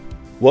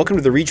Welcome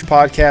to the Reach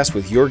Podcast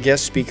with your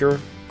guest speaker,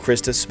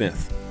 Krista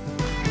Smith.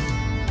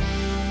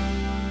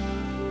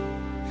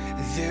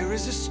 There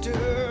is a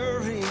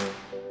stirring,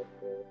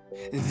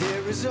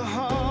 there is a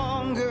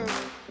hunger.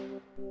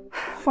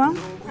 Well,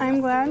 I'm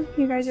glad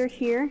you guys are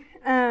here.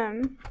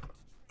 I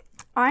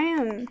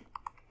am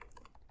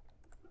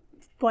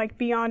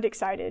beyond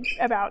excited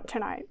about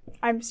tonight.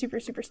 I'm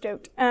super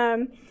stoked.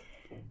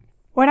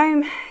 What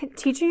I'm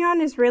teaching on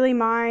is really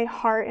my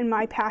heart and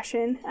my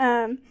passion.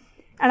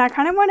 And I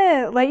kind of want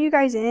to let you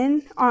guys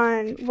in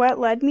on what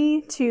led me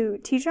to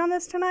teach on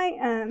this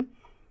tonight,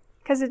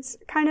 because it's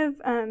kind of,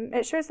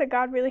 it shows that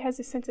God really has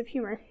a sense of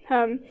humor.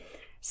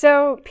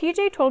 So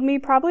PJ told me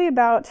probably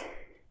about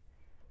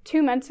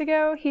 2 months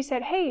ago, he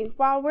said, "Hey,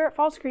 while we're at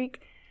Falls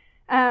Creek,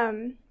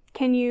 can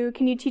you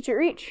teach at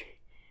Reach?"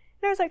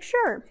 And I was like,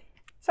 "Sure."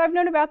 So I've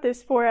known about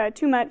this for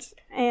 2 months,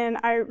 and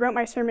I wrote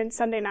my sermon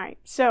Sunday night.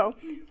 So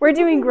we're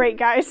doing great,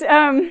 guys.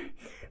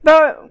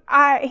 But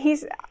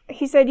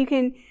he said you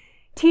can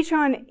teach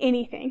on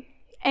anything.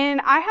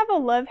 And I have a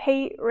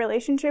love-hate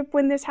relationship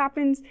when this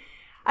happens.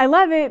 I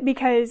love it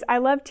because I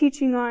love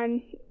teaching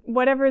on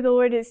whatever the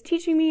Lord is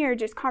teaching me or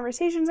just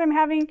conversations I'm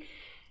having.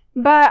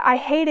 But I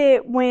hate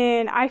it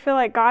when I feel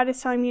like God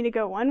is telling me to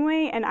go one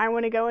way and I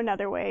want to go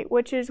another way,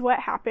 which is what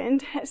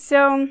happened.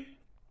 So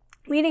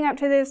leading up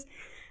to this,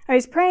 I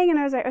was praying and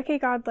I was like, "Okay,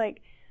 God,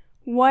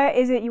 what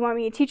is it you want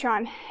me to teach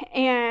on?"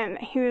 And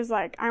he was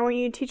like, "I want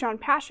you to teach on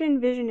passion,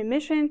 vision, and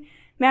mission,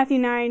 Matthew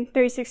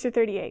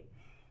 9:36-38.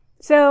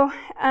 So,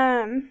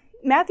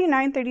 Matthew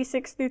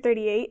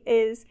 9:36-38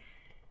 is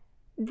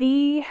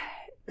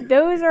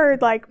those are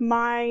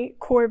my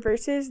core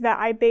verses that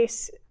I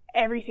base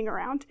everything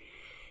around.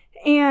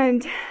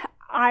 And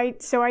I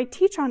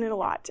teach on it a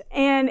lot.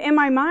 And in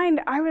my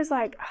mind, I was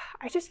like,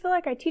 I just feel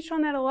like I teach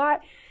on that a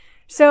lot.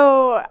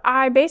 So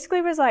I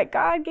basically was like,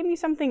 "God, give me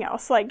something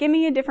else. Give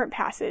me a different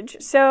passage."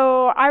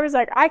 So I was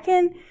like, I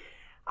can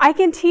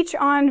teach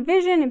on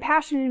vision and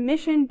passion and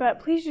mission, but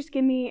please just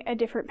give me a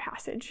different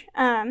passage.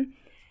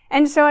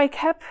 And so I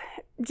kept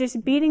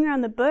just beating around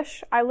the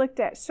bush. I looked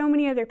at so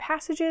many other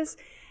passages,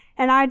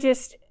 and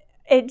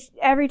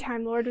every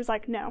time the Lord was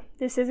like, "No,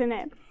 this isn't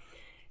it."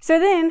 So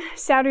then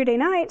Saturday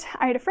night,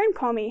 I had a friend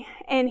call me,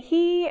 and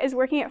he is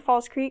working at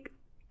Falls Creek,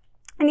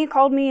 and he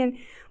called me, and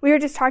we were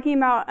just talking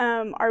about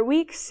our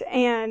weeks,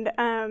 and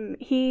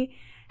he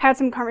had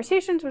some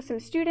conversations with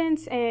some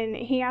students, and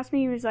he asked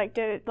me, he was like,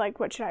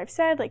 what should I have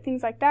said?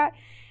 Things like that.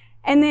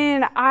 And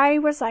then I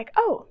was like,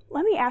 "Oh,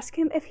 let me ask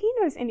him if he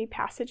knows any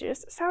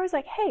passages." So I was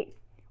like, "Hey,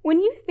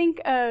 when you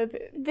think of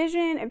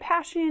vision and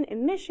passion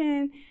and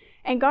mission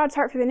and God's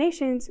heart for the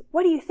nations,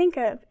 what do you think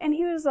of?" And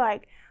he was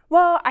like,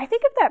 "Well, I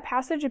think of that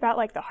passage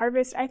about the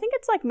harvest. I think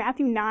it's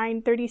Matthew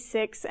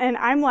 9:36. And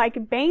I'm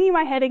banging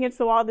my head against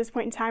the wall at this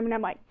point in time. And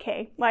I'm like,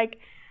 "Okay,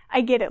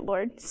 I get it,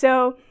 Lord."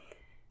 So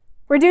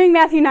we're doing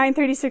Matthew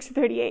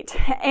 9:36-38.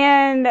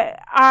 And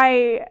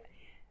I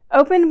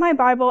opened my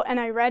Bible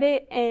and I read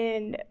it.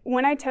 And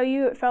when I tell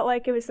you it felt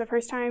like it was the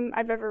first time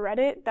I've ever read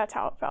it, that's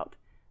how it felt.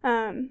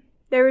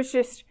 There was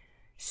just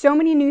so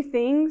many new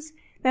things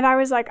that I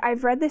was like,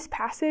 I've read this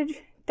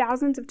passage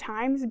thousands of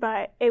times,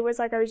 but it was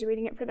like I was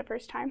reading it for the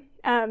first time.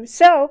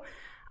 So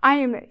I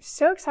am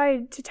so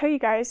excited to tell you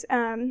guys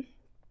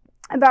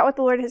about what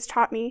the Lord has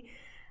taught me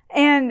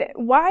and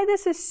why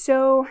this is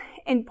so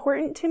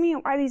important to me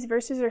and why these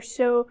verses are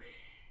so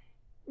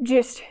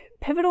just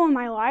pivotal in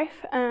my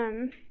life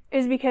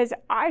is because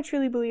I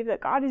truly believe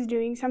that God is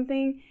doing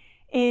something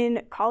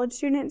in college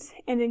students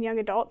and in young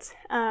adults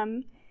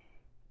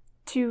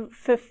to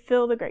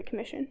fulfill the Great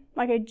Commission.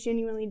 I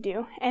genuinely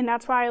do. And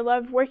that's why I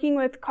love working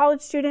with college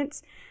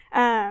students.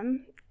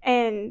 And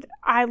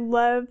I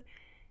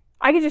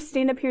could just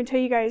stand up here and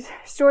tell you guys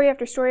story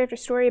after story after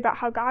story about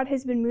how God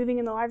has been moving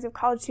in the lives of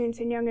college students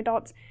and young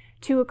adults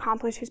to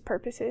accomplish his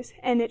purposes.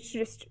 And it's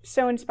just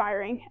so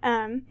inspiring.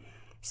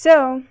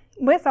 So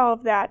with all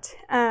of that,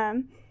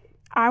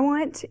 I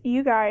want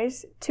you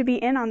guys to be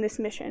in on this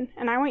mission.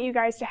 And I want you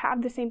guys to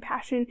have the same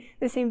passion,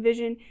 the same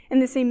vision,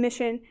 and the same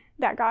mission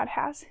that God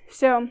has.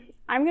 So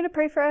I'm going to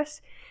pray for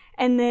us,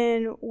 and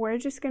then we're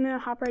just going to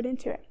hop right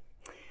into it.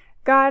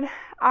 God,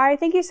 I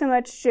thank you so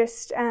much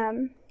just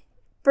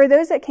for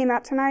those that came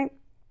out tonight.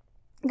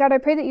 God, I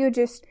pray that you would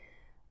just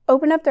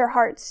open up their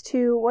hearts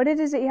to what it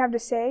is that you have to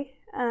say.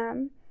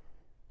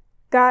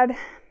 God,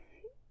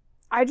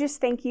 I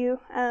just thank you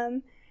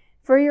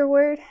for your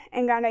word.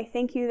 And God, I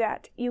thank you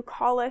that you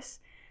call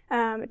us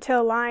to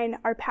align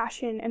our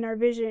passion and our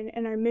vision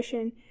and our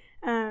mission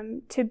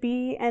to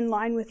be in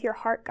line with your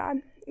heart,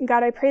 God.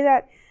 God, I pray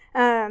that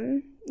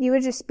you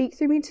would just speak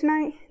through me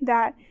tonight,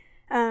 that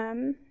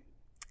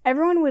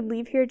everyone would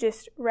leave here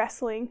just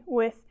wrestling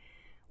with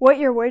what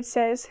your word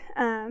says,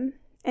 and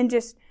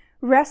just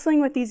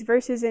wrestling with these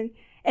verses and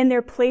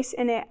their place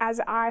in it as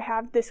I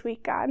have this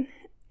week, God.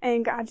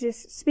 And God,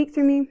 just speak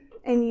through me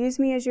and use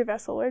me as your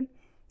vessel, Lord.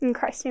 In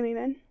Christ's name,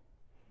 amen.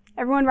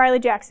 Everyone, Riley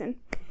Jackson.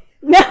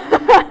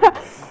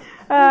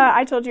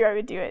 I told you I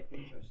would do it.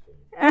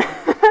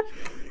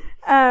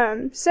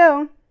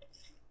 So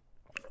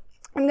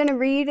I'm going to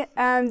read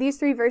these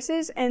 3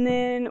 verses, and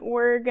then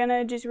we're going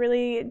to just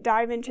really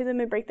dive into them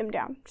and break them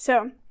down.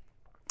 So,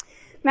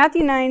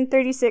 Matthew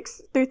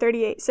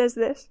 9:36-38 says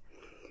this: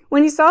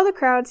 "When he saw the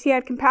crowds, he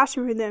had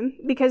compassion for them,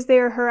 because they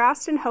are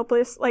harassed and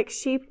helpless, like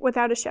sheep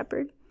without a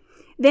shepherd.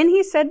 Then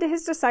he said to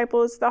his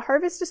disciples, 'The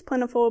harvest is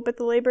plentiful, but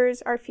the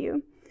laborers are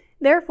few.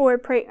 Therefore,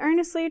 pray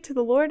earnestly to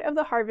the Lord of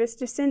the harvest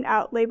to send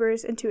out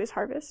laborers into his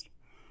harvest.'"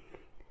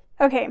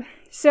 Okay,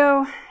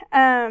 so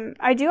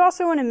I do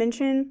also want to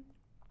mention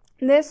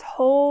this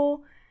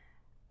whole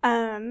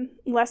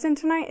lesson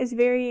tonight is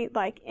very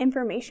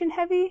information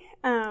heavy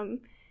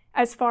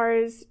as far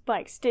as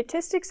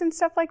statistics and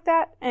stuff like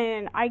that.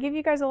 And I give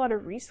you guys a lot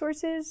of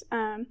resources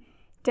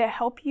to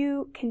help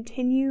you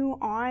continue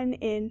on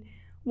in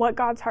what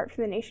God's heart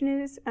for the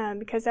nation is,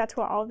 because that's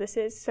what all of this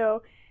is.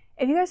 So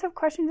if you guys have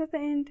questions at the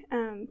end,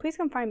 please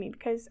come find me,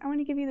 because I want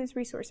to give you those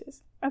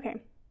resources.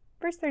 Okay,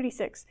 verse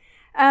 36.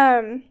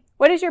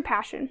 What is your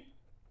passion?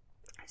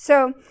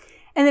 So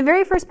in the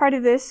very first part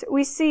of this,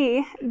 we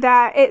see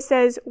that it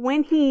says,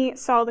 when he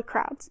saw the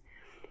crowds.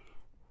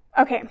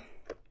 Okay,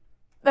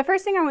 the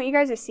first thing I want you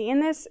guys to see in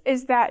this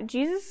is that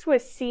Jesus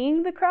was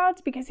seeing the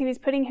crowds because he was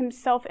putting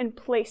himself in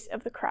place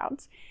of the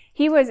crowds.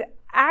 He was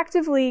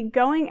actively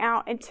going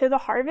out into the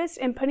harvest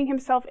and putting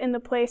himself in the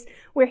place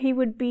where he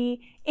would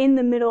be in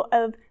the middle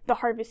of the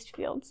harvest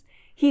fields.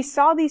 He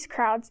saw these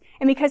crowds,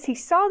 and because he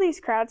saw these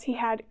crowds, he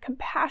had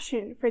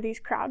compassion for these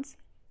crowds.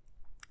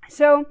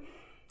 So,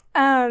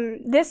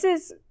 this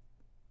is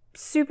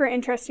super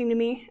interesting to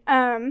me.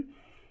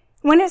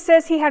 When it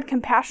says he had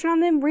compassion on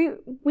them,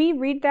 we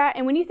read that,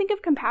 and when you think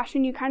of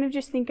compassion, you kind of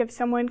just think of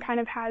someone kind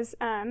of has,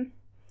 kind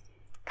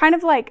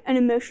of like an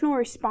emotional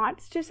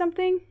response to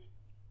something,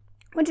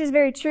 which is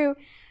very true.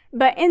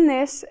 But in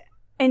this,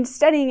 in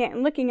studying it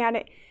and looking at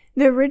it,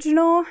 the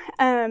original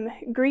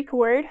Greek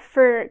word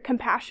for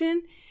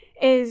compassion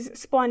is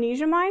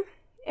splanizomai.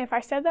 If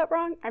I said that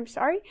wrong, I'm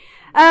sorry.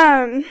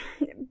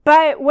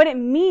 But what it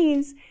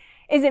means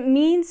is it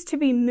means to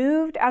be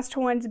moved as to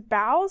one's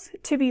bowels,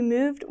 to be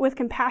moved with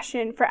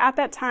compassion, for at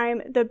that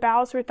time, the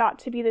bowels were thought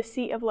to be the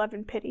seat of love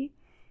and pity.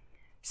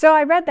 So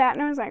I read that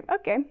and I was like,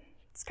 okay,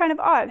 it's kind of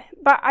odd.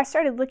 But I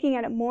started looking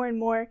at it more and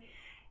more,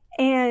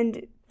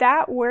 and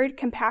that word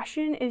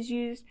compassion is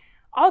used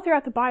all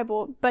throughout the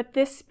Bible, but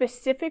this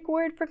specific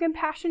word for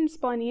compassion,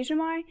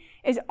 splanizomai,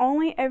 is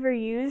only ever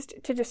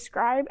used to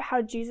describe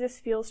how Jesus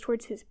feels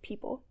towards his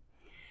people.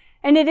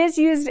 And it is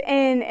used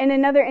in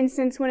another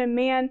instance when a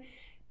man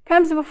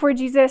comes before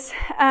Jesus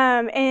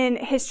and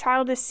his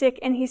child is sick,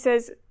 and he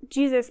says,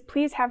 "Jesus,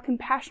 please have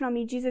compassion on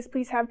me. Jesus,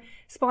 please have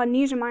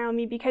splanizomai on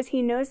me," because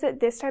he knows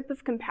that this type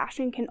of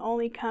compassion can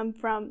only come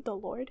from the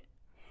Lord.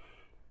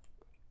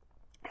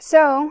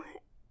 So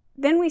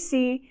then we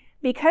see,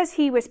 because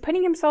he was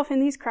putting himself in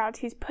these crowds,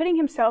 he's putting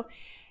himself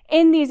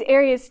in these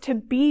areas to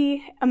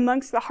be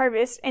amongst the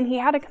harvest, and he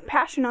had a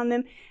compassion on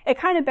them. It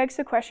kind of begs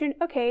the question,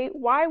 okay,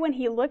 why, when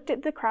he looked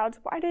at the crowds,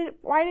 why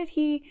did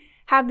he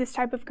have this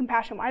type of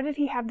compassion? Why did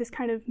he have this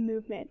kind of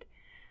movement?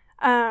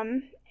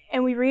 And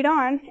we read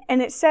on,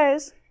 and it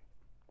says,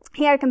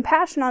 he had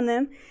compassion on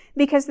them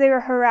because they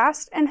were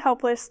harassed and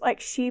helpless like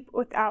sheep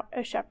without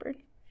a shepherd.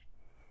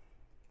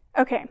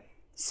 Okay,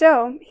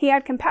 so he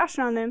had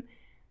compassion on them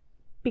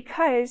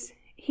because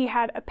he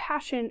had a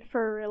passion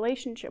for a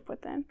relationship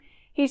with them.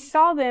 He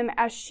saw them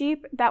as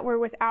sheep that were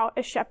without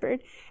a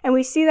shepherd. And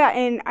we see that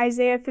in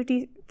Isaiah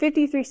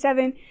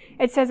 53:7.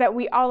 It says that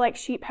we all like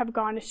sheep have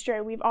gone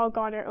astray. We've all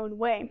gone our own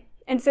way.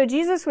 And so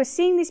Jesus was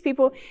seeing these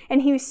people,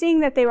 and he was seeing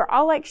that they were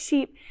all like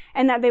sheep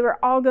and that they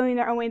were all going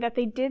their own way, that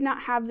they did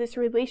not have this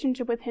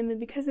relationship with him. And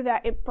because of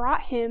that, it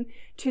brought him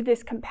to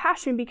this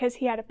compassion because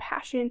he had a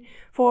passion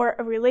for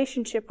a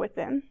relationship with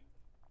them.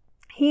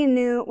 He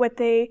knew what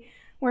they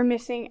were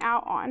missing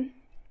out on.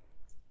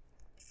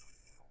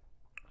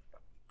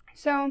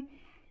 So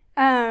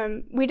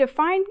we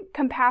define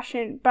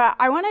compassion, but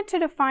I wanted to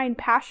define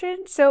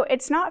passion. So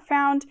it's not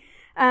found,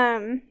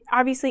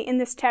 obviously, in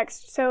this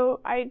text. So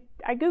I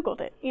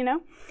Googled it,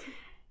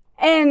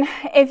 And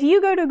if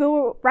you go to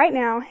Google right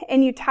now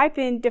and you type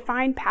in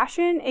define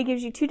passion, it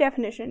gives you 2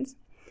 definitions.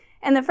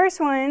 And the first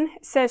one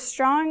says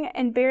strong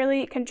and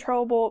barely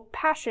controllable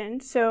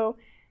passion. So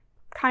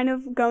kind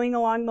of going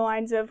along the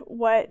lines of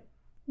what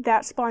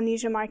that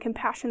splanizomai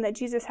compassion that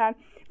Jesus had.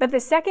 But the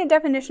second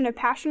definition of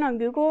passion on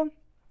Google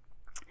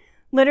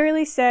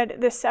literally said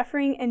the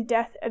suffering and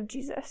death of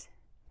Jesus.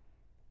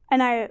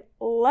 And I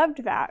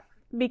loved that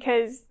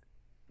because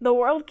the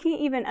world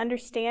can't even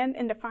understand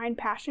and define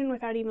passion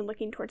without even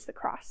looking towards the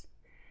cross.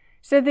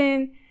 So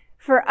then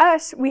for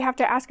us, we have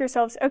to ask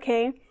ourselves,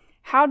 okay,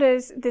 how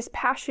does this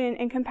passion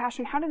and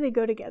compassion, how do they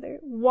go together?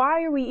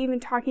 Why are we even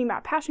talking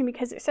about passion?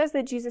 Because it says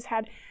that Jesus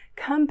had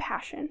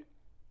compassion.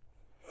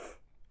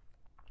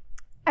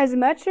 As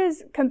much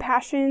as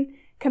compassion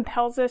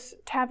compels us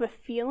to have a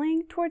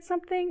feeling towards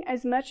something,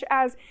 as much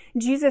as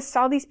Jesus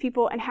saw these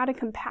people and had a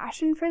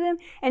compassion for them,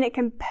 and it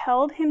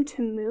compelled him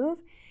to move,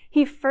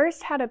 He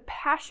first had a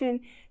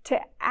passion to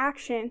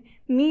action,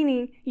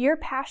 meaning your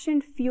passion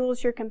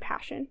fuels your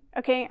compassion.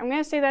 Okay, I'm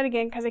going to say that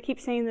again because I keep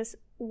saying this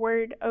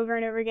word over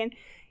and over again.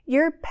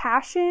 Your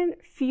passion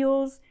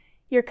fuels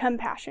your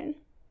compassion.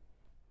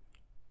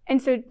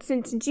 And so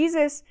since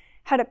Jesus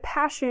had a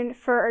passion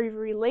for a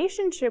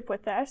relationship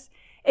with us,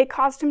 it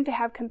caused him to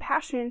have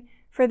compassion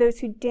for those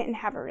who didn't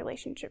have a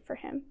relationship for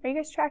him. Are you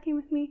guys tracking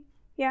with me?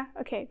 Yeah?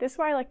 Okay, this is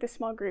why I like the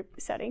small group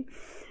setting.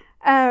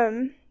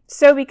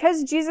 So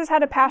because Jesus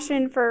had a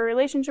passion for a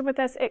relationship with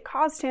us, it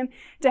caused him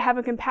to have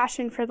a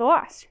compassion for the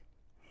lost.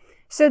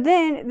 So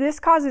then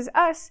this causes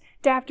us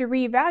to have to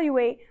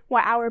reevaluate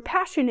what our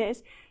passion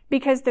is,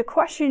 because the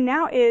question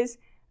now is,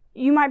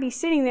 you might be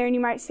sitting there and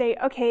you might say,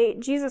 okay,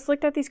 Jesus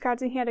looked at these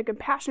crowds and he had a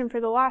compassion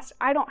for the lost.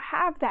 I don't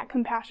have that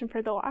compassion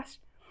for the lost.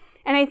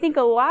 And I think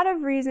a lot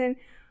of reason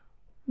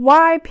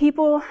why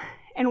people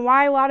and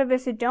why a lot of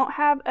us don't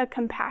have a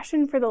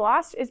compassion for the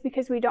lost is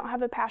because we don't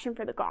have a passion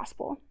for the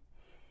gospel.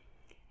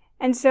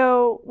 And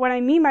so what I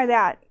mean by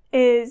that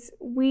is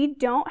we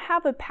don't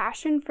have a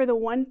passion for the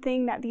one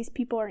thing that these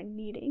people are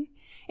needing.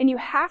 And you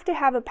have to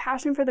have a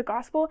passion for the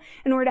gospel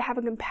in order to have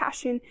a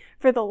compassion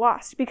for the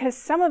lost. Because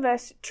some of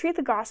us treat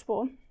the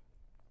gospel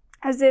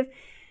as if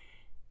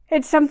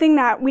it's something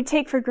that we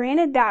take for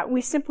granted, that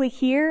we simply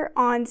hear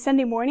on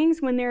Sunday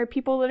mornings when there are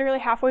people literally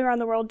halfway around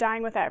the world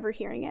dying without ever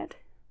hearing it.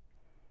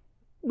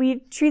 We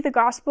treat the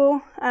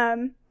gospel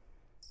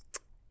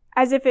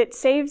as if it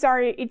saves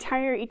our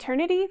entire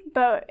eternity,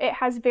 but it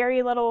has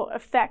very little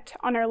effect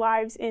on our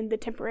lives in the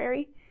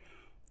temporary.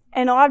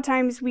 And a lot of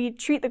times we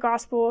treat the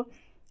gospel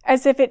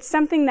as if it's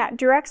something that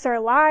directs our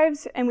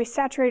lives and we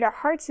saturate our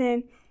hearts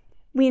in.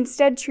 We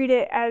instead treat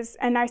it as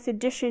a nice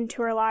addition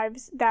to our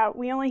lives that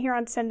we only hear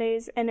on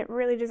Sundays, and it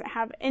really doesn't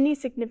have any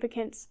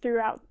significance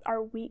throughout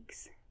our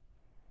weeks.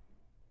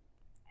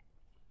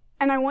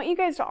 And I want you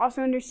guys to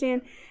also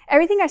understand,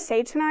 everything I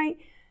say tonight,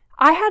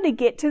 I had to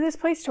get to this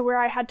place to where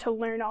I had to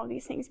learn all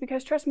these things,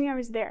 because trust me, I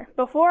was there.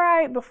 Before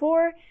I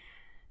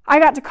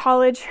got to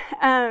college,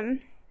 I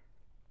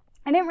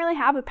didn't really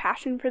have a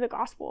passion for the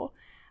gospel.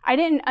 I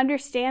didn't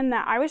understand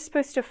that I was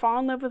supposed to fall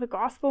in love with the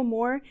gospel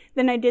more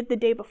than I did the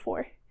day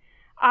before.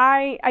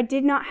 I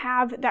did not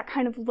have that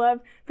kind of love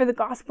for the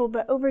gospel,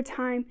 but over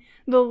time,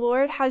 the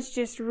Lord has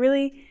just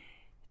really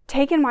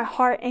taken my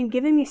heart and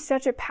given me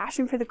such a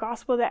passion for the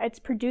gospel that it's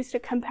produced a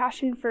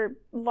compassion for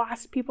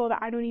lost people that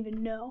I don't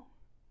even know.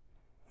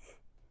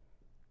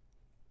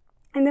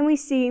 And then we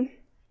see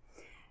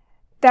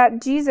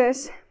that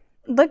Jesus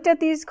looked at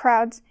these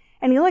crowds,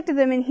 and he looked at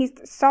them and he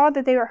saw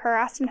that they were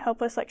harassed and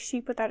helpless like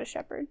sheep without a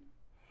shepherd.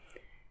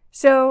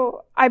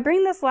 So I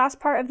bring this last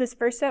part of this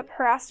verse up,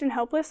 harassed and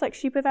helpless like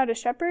sheep without a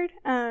shepherd,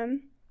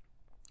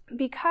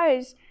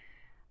 because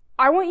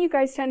I want you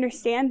guys to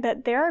understand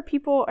that there are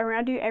people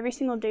around you every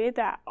single day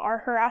that are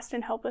harassed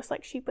and helpless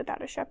like sheep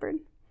without a shepherd.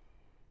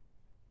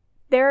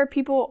 There are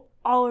people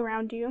all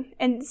around you.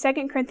 In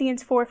 2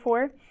 Corinthians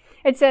 4:4,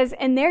 it says,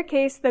 in their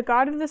case, the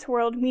God of this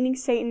world, meaning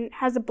Satan,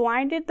 has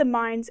blinded the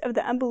minds of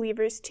the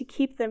unbelievers to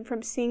keep them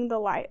from seeing the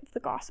light of the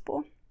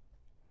gospel.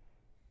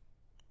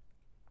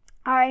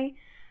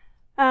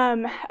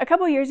 A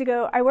couple years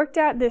ago, I worked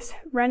at this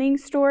running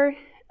store,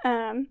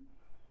 and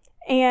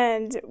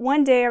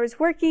one day I was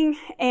working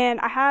and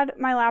I had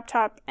my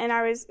laptop and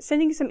I was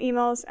sending some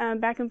emails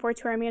back and forth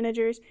to our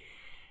managers,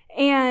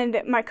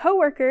 and my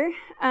coworker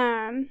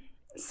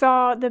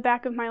saw the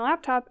back of my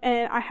laptop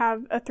and I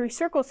have a 3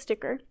 circles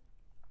sticker.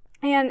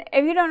 And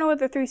if you don't know what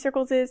the 3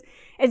 circles is,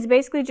 it's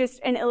basically just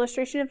an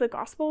illustration of the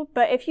gospel.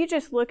 But if you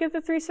just look at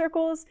the 3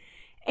 circles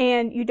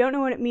and you don't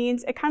know what it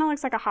means, it kind of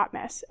looks like a hot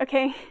mess,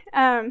 okay?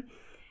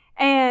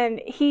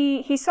 And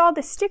he saw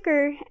the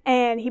sticker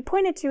and he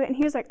pointed to it and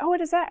he was like, oh,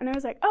 what is that? And I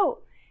was like, oh,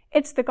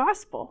 it's the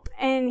gospel.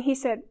 And he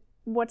said,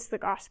 what's the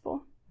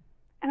gospel?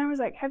 And I was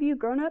like, have you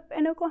grown up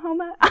in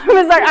Oklahoma? I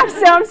was like,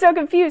 I'm so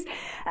confused.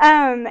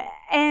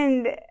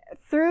 And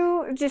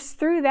through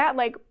that,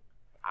 like,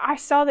 I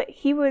saw that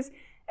he was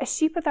a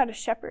sheep without a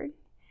shepherd.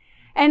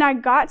 And I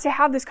got to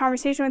have this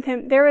conversation with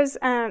him. There was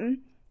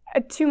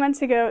 2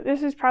 months ago,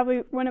 this is probably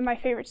one of my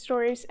favorite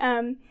stories.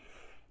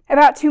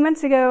 About 2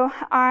 months ago,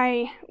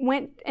 I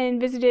went and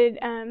visited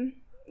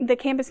the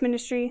campus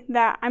ministry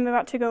that I'm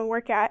about to go and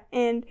work at.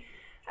 And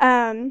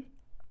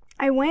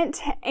I went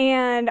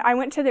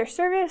to their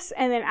service,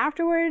 and then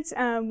afterwards,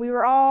 we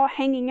were all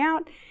hanging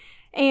out.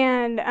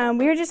 And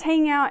we were just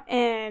hanging out,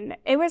 and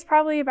it was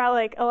probably about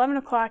like 11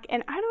 o'clock,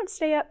 and I don't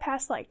stay up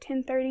past like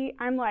 10:30.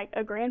 I'm like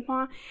a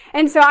grandma.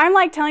 And so I'm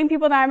like telling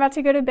people that I'm about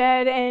to go to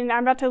bed and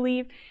I'm about to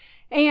leave.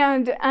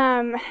 And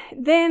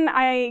then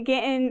I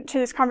get into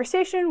this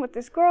conversation with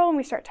this girl, and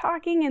we start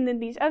talking, and then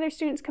these other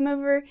students come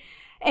over,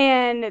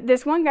 and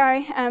this one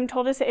guy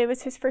told us that it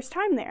was his first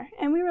time there.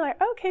 And we were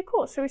like, okay,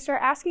 cool. So we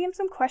start asking him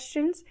some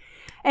questions,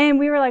 and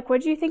we were like,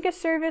 what do you think of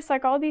service?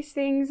 Like all these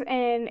things.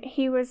 And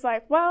he was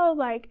like, well,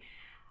 like,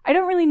 I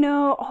don't really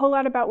know a whole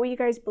lot about what you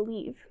guys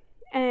believe.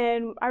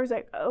 And I was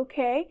like,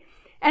 okay.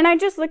 And I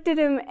just looked at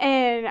him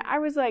and I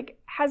was like,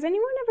 has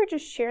anyone ever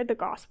just shared the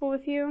gospel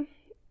with you?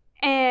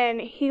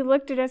 And he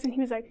looked at us and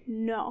he was like,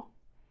 no.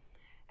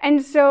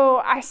 And so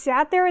I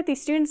sat there with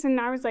these students and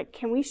I was like,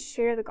 can we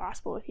share the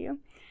gospel with you?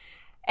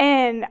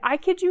 And I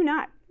kid you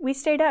not, we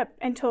stayed up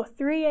until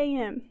 3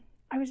 a.m.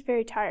 I was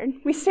very tired.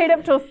 We stayed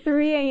up till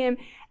 3 a.m.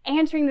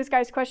 answering this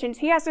guy's questions.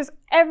 He asked us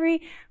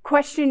every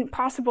question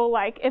possible,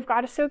 like, if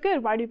God is so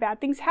good, why do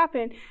bad things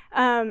happen?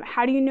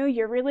 How do you know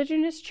your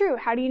religion is true?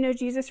 How do you know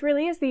Jesus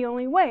really is the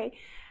only way?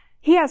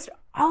 He asked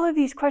all of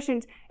these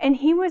questions, and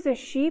he was a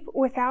sheep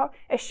without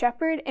a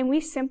shepherd, and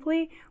we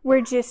simply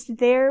were just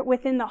there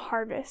within the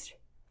harvest.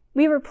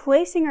 We were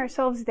placing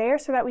ourselves there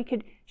so that we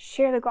could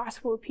share the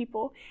gospel with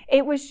people.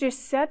 It was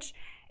just such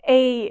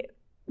a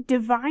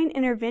divine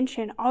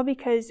intervention, all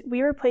because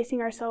we were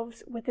placing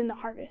ourselves within the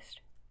harvest.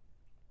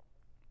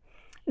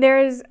 There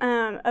is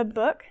a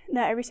book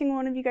that every single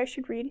one of you guys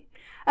should read.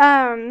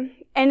 And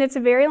it's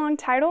a very long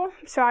title,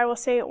 so I will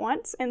say it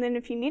once, and then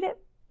if you need it,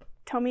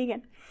 tell me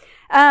again.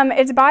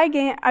 It's by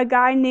a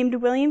guy named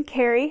William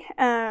Carey.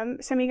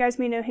 Some of you guys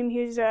may know him. He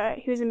was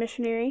a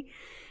missionary.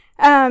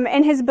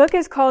 And his book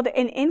is called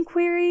An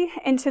Inquiry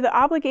into the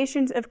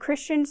Obligations of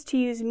Christians to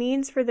Use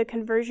Means for the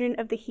Conversion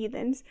of the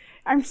Heathens.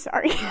 I'm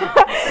sorry.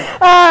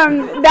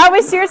 That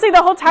was seriously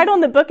the whole title,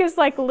 and the book is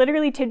like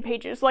literally 10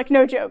 pages, like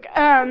no joke.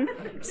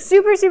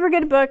 Super, super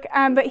good book.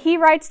 But he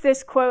writes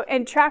this quote,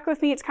 and track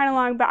with me, it's kind of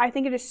long, but I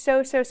think it is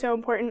so, so, so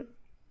important.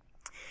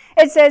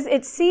 It says,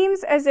 it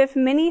seems as if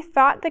many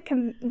thought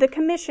the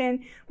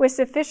commission was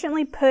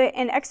sufficiently put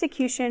in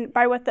execution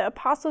by what the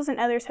apostles and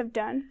others have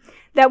done,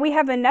 that we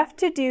have enough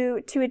to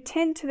do to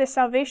attend to the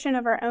salvation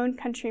of our own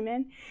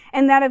countrymen,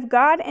 and that if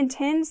God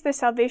intends the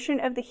salvation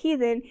of the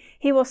heathen,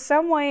 he will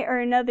some way or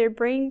another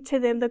bring to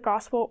them the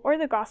gospel or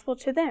the gospel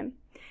to them.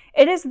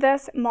 It is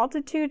thus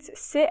multitudes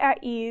sit at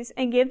ease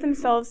and give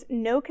themselves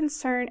no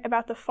concern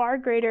about the far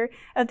greater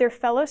of their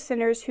fellow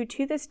sinners who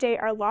to this day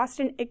are lost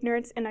in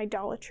ignorance and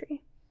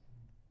idolatry.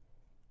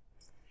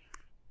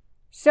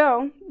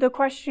 So, the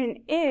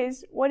question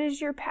is, what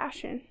is your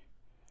passion?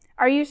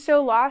 Are you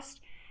so lost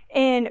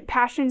in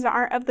passions that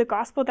aren't of the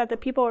gospel that the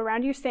people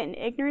around you sit in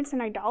ignorance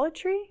and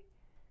idolatry?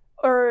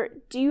 Or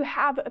do you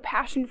have a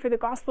passion for the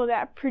gospel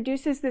that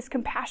produces this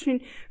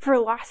compassion for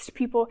lost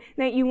people,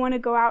 that you want to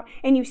go out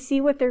and you see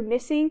what they're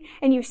missing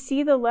and you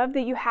see the love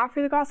that you have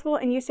for the gospel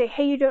and you say,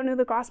 hey, you don't know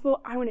the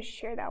gospel, I want to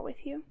share that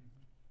with you.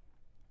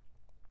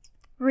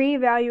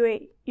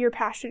 Reevaluate your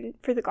passion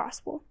for the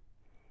gospel.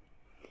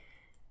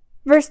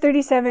 Verse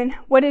 37,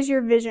 what is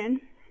your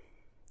vision?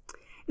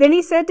 Then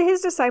he said to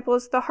his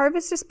disciples, the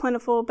harvest is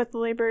plentiful, but the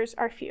laborers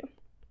are few.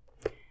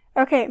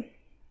 Okay,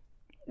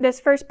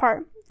 this first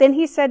part. Then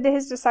he said to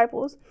his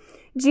disciples,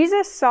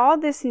 Jesus saw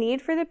this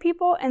need for the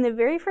people, and the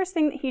very first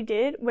thing that he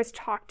did was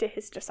talk to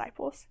his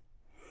disciples.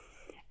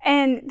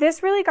 And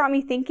this really got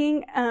me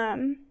thinking,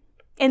 and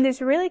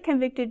this really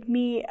convicted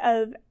me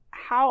of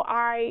how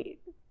I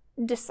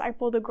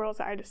disciple the girls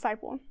that I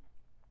disciple.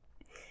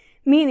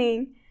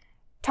 Meaning,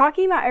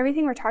 talking about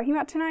everything we're talking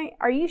about tonight,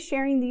 are you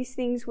sharing these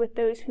things with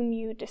those whom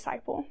you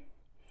disciple?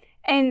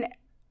 And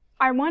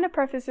I want to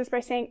preface this by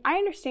saying, I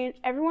understand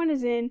everyone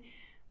is in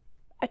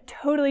a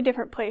totally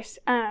different place.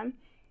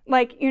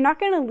 Like, you're not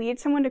going to lead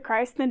someone to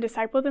Christ and then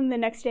disciple them the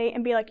next day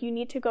and be like, you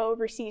need to go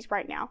overseas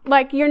right now.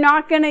 Like, you're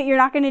not going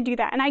to do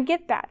that. And I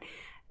get that,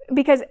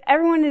 because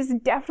everyone is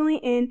definitely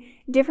in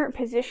different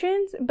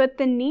positions, but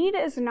the need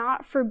is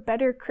not for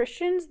better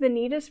Christians. The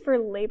need is for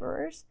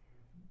laborers.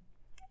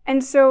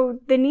 And so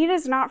the need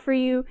is not for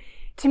you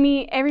to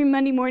meet every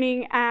Monday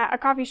morning at a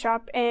coffee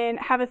shop and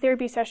have a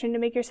therapy session to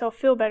make yourself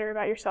feel better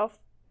about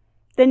yourself.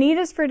 The need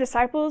is for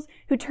disciples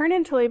who turn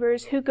into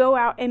laborers, who go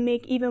out and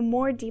make even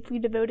more deeply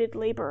devoted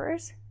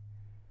laborers.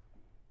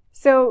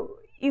 So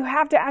you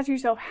have to ask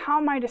yourself, how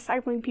am I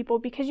discipling people?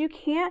 Because you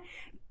can't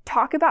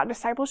talk about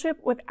discipleship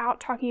without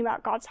talking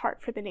about God's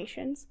heart for the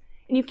nations.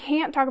 And you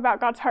can't talk about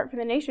God's heart for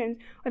the nations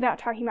without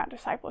talking about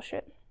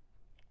discipleship.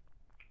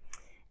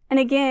 And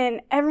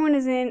again, everyone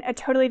is in a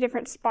totally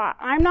different spot.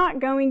 I'm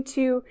not going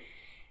to,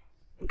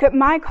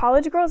 my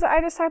college girls that I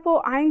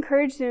disciple, I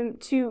encourage them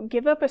to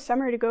give up a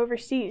summer to go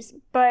overseas.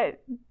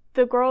 But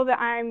the girl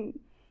that I'm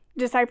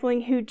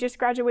discipling who just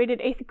graduated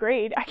 8th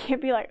grade, I can't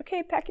be like,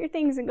 okay, pack your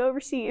things and go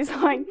overseas,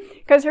 like,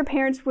 because her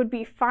parents would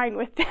be fine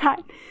with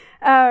that.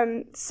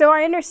 So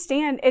I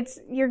understand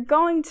you're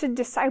going to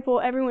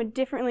disciple everyone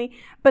differently,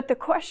 but the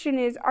question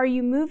is, are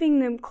you moving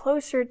them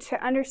closer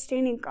to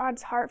understanding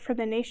God's heart for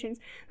the nations?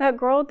 That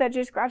girl that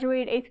just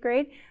graduated 8th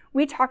grade,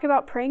 we talk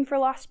about praying for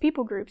lost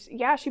people groups.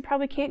 Yeah, she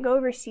probably can't go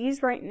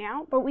overseas right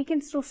now, but we can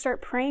still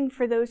start praying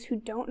for those who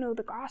don't know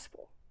the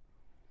gospel.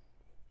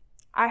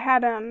 I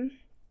had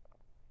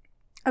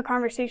a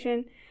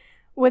conversation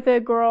with a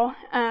girl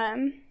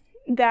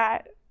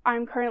that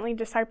I'm currently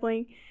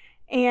discipling,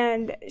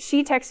 and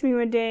she texted me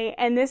one day,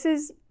 and this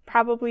is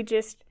probably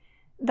just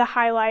the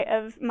highlight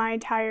of my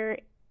entire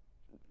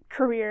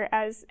career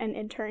as an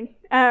intern.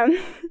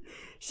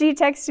 She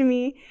texted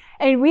me,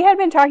 and we had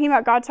been talking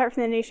about God's heart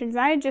for the nations,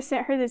 and I had just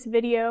sent her this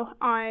video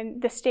on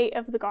the state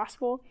of the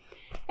gospel.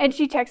 And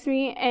she texted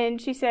me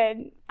and she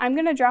said, I'm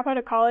going to drop out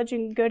of college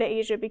and go to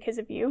Asia because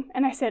of you.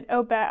 And I said,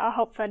 oh, bet, I'll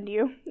help fund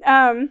you.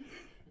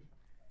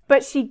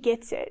 But she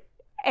gets it.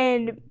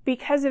 And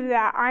because of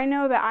that, I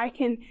know that I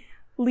can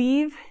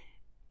leave,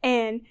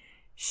 and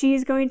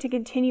she's going to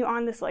continue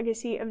on this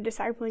legacy of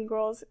discipling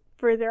girls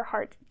for their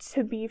heart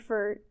to be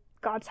for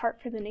God's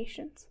heart for the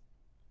nations.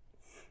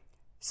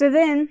 So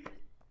then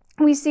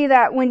we see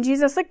that when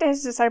Jesus looked at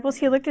his disciples,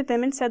 he looked at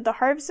them and said, the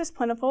harvest is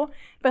plentiful,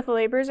 but the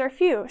laborers are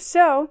few.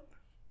 So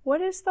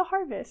what is the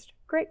harvest?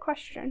 Great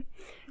question.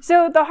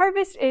 So the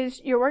harvest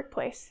is your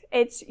workplace.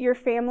 It's your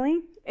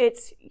family.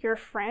 It's your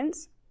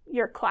friends,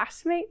 your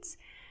classmates.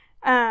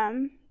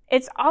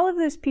 It's all of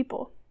those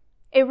people.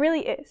 It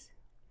really is.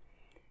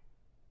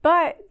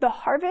 But the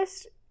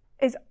harvest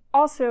is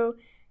also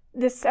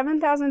the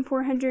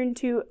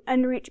 7,402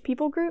 unreached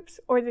people groups,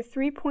 or the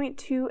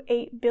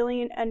 3.28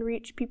 billion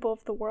unreached people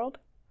of the world.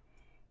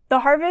 The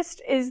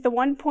harvest is the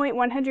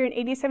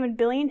 1.187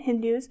 billion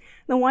Hindus,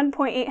 the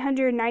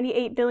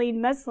 1.898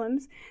 billion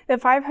Muslims, the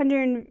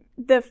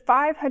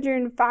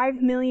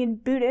 505 million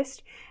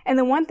Buddhists, and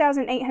the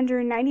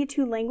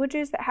 1,892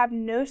 languages that have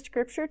no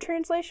scripture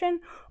translation,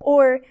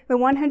 or the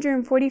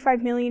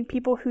 145 million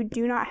people who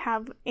do not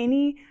have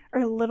any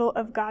or little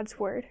of God's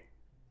word.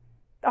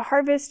 The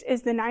harvest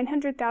is the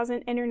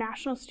 900,000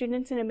 international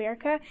students in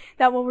America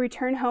that will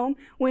return home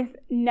with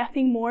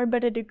nothing more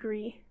but a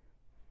degree.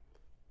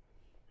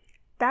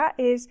 That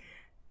is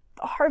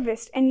the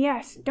harvest. And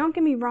yes, don't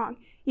get me wrong.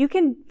 You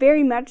can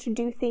very much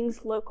do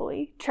things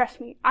locally. Trust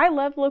me. I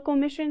love local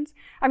missions.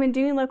 I've been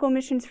doing local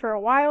missions for a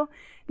while.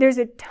 There's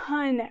a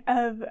ton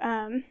of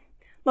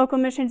local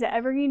missions that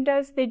Evergreen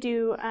does. They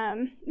do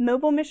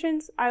mobile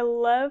missions. I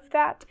love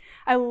that.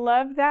 I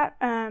love that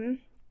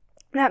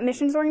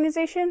missions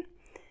organization.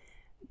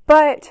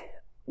 But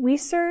we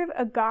serve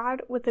a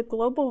God with a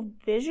global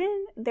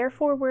vision.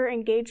 Therefore, we're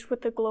engaged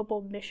with a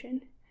global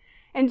mission.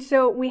 And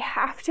so we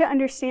have to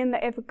understand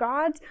that if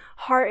God's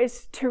heart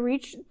is to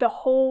reach the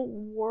whole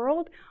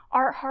world,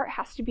 our heart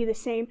has to be the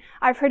same.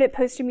 I've heard it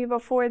posed to me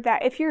before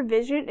that if your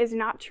vision is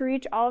not to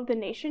reach all of the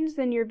nations,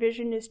 then your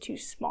vision is too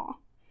small.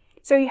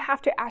 So you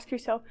have to ask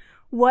yourself,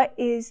 what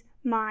is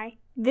my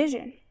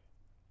vision?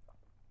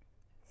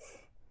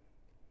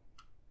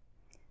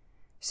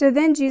 So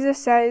then Jesus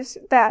says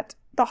that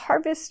the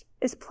harvest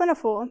is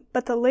plentiful,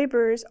 but the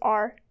laborers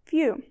are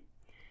few.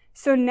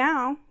 So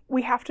now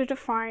we have to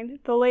define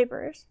the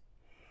laborers.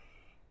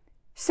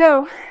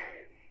 So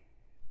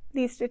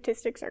these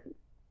statistics are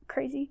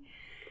crazy.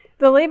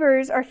 The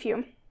laborers are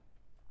few.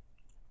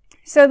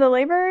 So the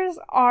laborers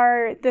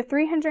are the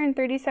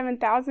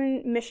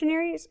 337,000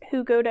 missionaries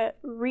who go to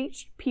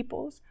reached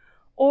peoples,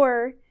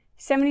 or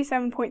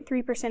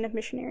 77.3% of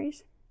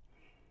missionaries.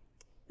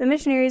 The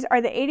missionaries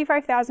are the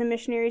 85,000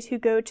 missionaries who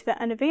go to the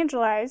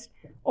unevangelized,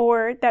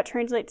 or that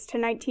translates to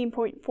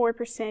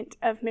 19.4%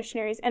 of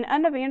missionaries. And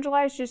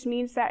unevangelized just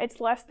means that it's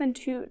less than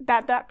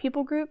that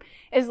people group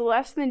is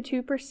less than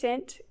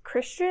 2%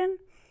 Christian,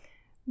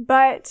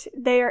 but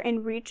they are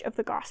in reach of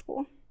the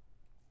gospel.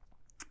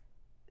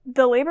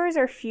 The laborers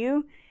are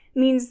few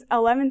means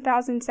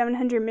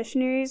 11,700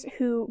 missionaries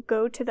who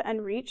go to the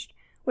unreached,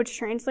 which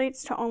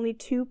translates to only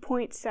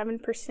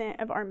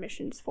 2.7% of our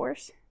missions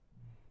force.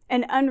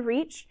 And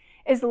unreached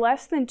is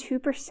less than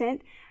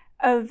 2%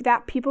 of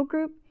that people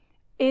group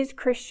is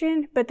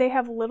Christian, but they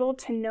have little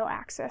to no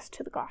access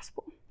to the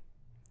gospel.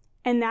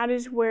 And that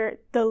is where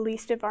the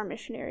least of our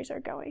missionaries are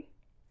going.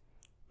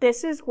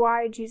 This is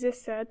why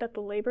Jesus said that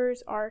the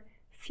laborers are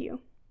few.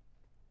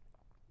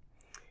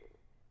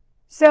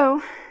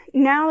 So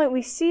now that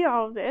we see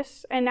all of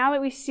this, and now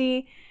that we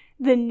see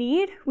the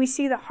need, we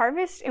see the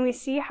harvest, and we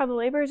see how the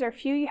laborers are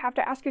few, you have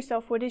to ask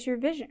yourself, what is your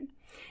vision?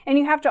 And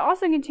you have to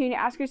also continue to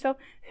ask yourself,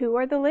 who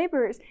are the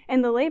laborers?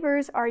 And the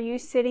laborers are you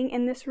sitting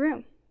in this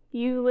room,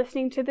 you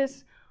listening to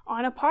this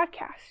on a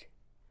podcast.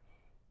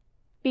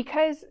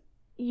 Because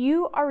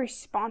you are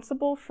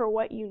responsible for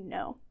what you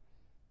know.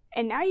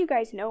 And now you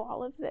guys know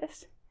all of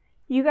this.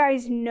 You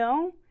guys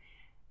know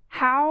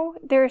how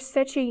there is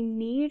such a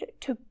need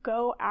to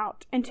go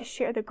out and to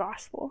share the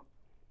gospel.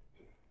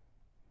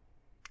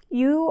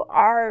 You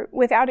are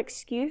without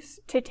excuse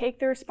to take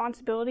the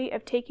responsibility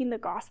of taking the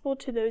gospel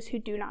to those who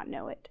do not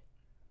know it.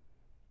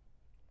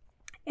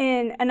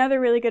 In another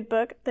really good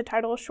book, the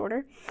title is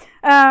shorter.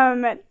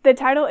 The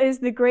title is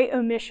The Great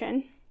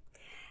Omission.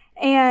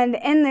 And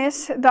in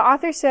this, the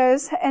author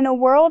says, in a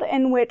world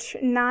in which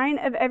 9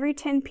 of every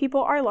 10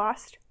 people are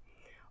lost,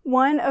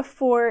 1 of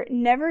 4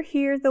 never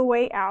hear the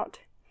way out,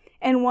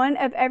 and 1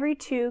 of every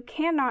 2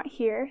 cannot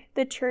hear,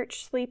 the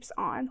church sleeps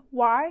on.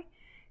 Why?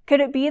 Could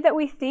it be that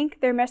we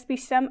think there must be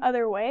some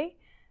other way,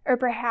 or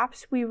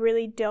perhaps we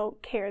really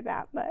don't care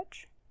that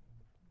much?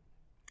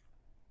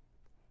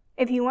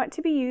 If you want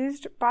to be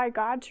used by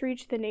God to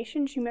reach the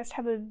nations, you must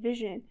have a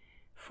vision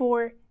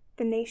for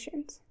the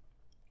nations.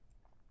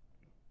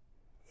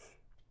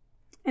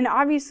 And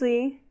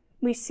obviously,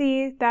 we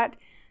see that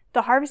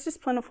the harvest is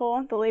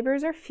plentiful, the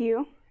laborers are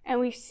few, and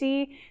we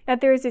see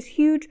that there is this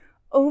huge,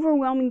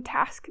 overwhelming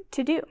task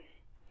to do.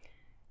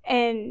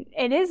 And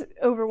it is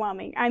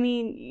overwhelming. I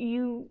mean,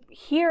 you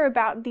hear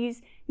about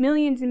these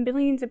millions and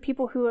billions of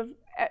people who have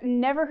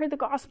never heard the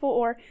gospel,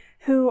 or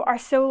who are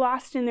so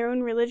lost in their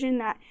own religion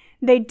that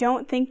they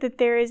don't think that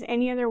there is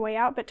any other way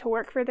out but to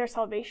work for their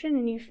salvation.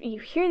 And you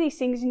hear these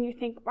things and you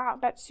think, wow,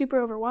 that's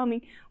super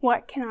overwhelming.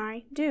 What can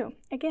I do?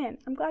 Again,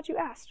 I'm glad you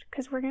asked,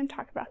 because we're going to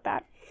talk about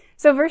that.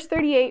 So verse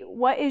 38,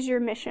 what is your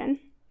mission?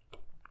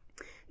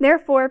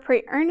 Therefore,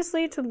 pray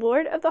earnestly to the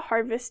Lord of the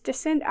harvest to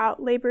send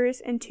out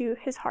laborers into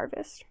his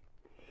harvest.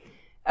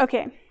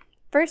 Okay,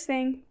 first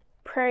thing,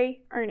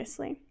 pray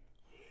earnestly.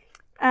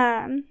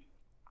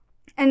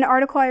 An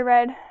article I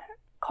read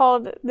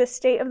called The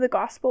State of the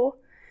Gospel,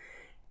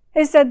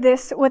 it said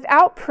this: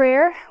 without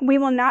prayer, we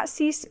will not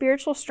see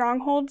spiritual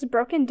strongholds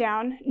broken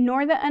down,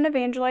 nor the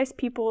unevangelized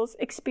peoples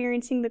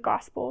experiencing the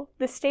gospel.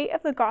 The state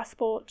of the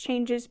gospel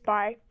changes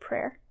by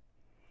prayer.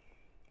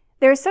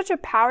 There is such a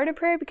power to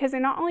prayer, because it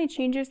not only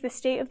changes the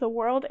state of the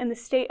world and the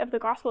state of the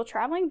gospel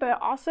traveling, but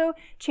it also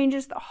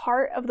changes the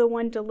heart of the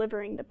one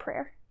delivering the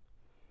prayer.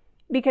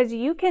 Because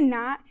you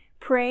cannot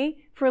pray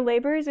for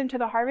laborers into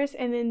the harvest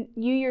and then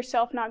you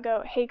yourself not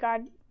go, hey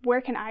God, where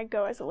can I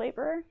go as a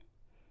laborer?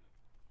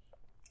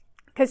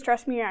 Because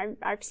trust me,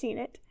 I've seen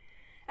it.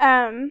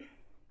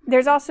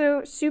 There's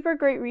also super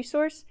great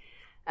resource.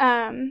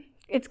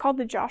 It's called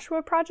the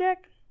Joshua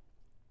Project.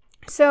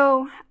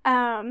 So,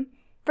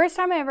 first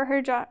time I ever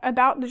heard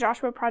about the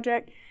Joshua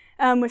Project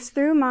was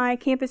through my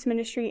campus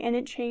ministry, and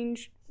it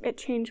changed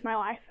my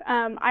life.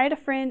 I had a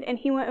friend, and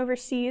he went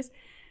overseas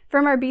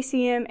from our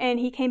BCM, and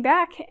he came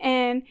back,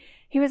 and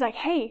he was like,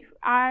 hey,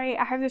 I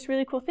have this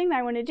really cool thing that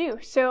I want to do.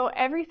 So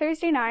every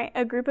Thursday night,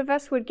 a group of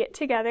us would get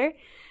together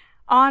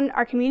on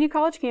our community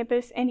college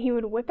campus, and he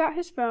would whip out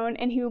his phone,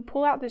 and he would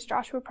pull out this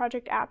Joshua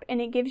Project app, and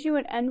it gives you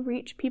an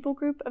unreached people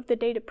group of the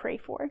day to pray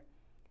for.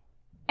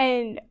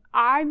 And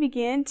I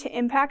began to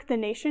impact the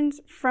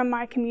nations from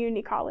my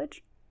community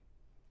college.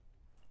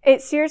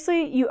 It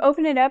seriously, you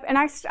open it up, and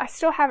I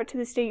still have it to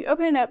this day. You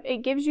open it up, it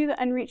gives you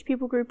the unreached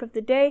people group of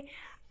the day.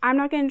 I'm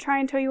not going to try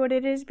and tell you what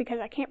it is because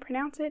I can't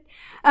pronounce it.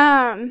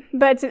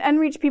 But it's an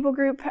unreached people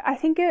group. I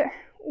think it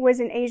was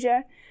in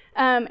Asia.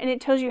 And it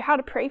tells you how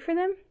to pray for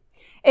them.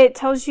 It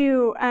tells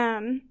you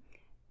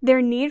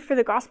their need for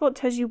the gospel. It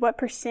tells you what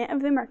 %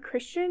 of them are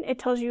Christian. It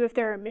tells you if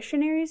there are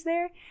missionaries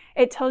there.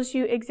 It tells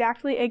you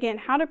exactly, again,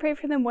 how to pray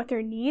for them, what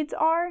their needs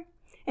are.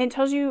 And it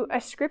tells you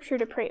a scripture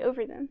to pray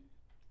over them.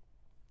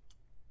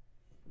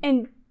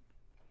 And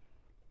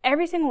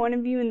every single one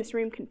of you in this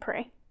room can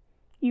pray.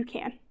 You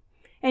can.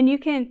 And you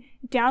can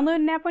download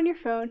an app on your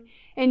phone,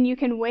 and you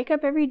can wake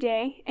up every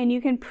day, and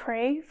you can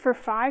pray for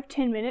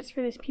 5-10 minutes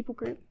for this people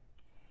group.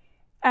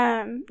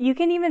 You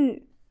can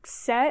even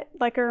set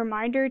like a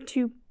reminder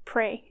to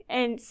pray.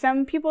 And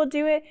some people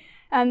do it.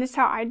 This is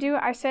how I do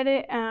it. I set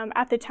it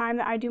at the time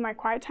that I do my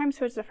quiet time,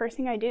 so it's the first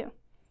thing I do.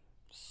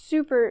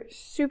 Super,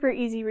 super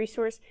easy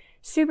resource.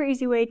 Super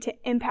easy way to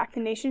impact the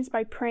nations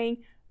by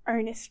praying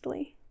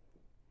earnestly.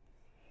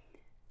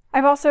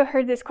 I've also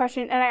heard this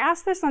question, and I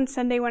asked this on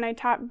Sunday when I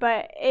taught,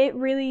 but it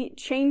really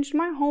changed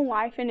my whole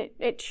life, and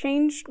it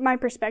changed my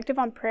perspective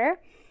on prayer.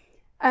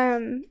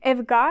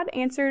 If God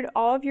answered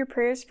all of your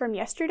prayers from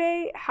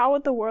yesterday, how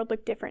would the world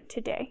look different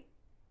today?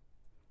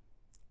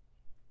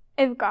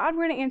 If God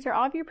were to answer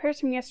all of your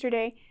prayers from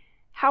yesterday,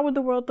 how would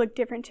the world look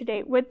different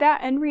today? Would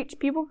that unreached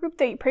people group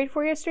that you prayed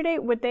for yesterday,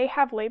 would they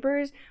have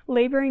laborers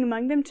laboring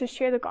among them to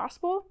share the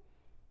gospel?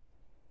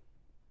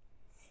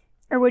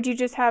 Or would you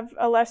just have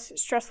a less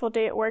stressful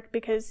day at work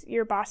because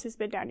your boss has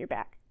been down your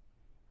back?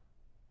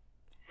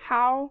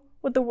 How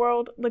would the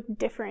world look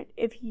different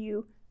if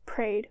you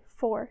prayed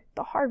for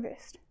the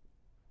harvest?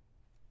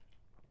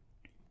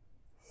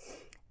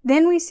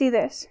 Then we see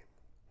this.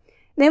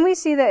 Then we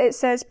see that it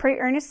says, pray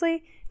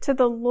earnestly to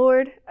the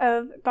Lord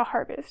of the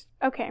harvest.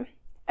 Okay,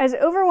 as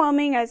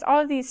overwhelming as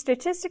all of these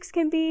statistics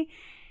can be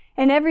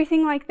and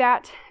everything like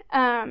that,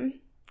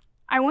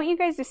 I want you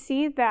guys to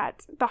see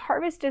that the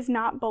harvest does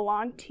not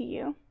belong to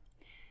you.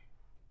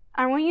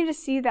 I want you to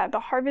see that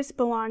the harvest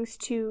belongs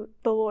to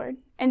the Lord.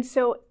 And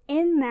so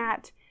in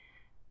that,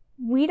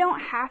 we don't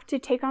have to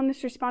take on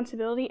this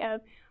responsibility of,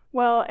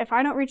 well, if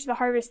I don't reach the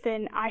harvest,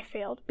 then I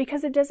failed,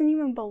 because it doesn't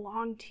even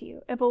belong to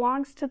you. It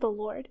belongs to the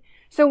Lord.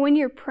 So when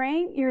you're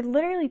praying, you're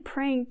literally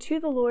praying to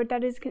the Lord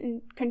that is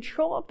in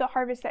control of the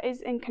harvest, that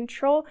is in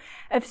control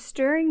of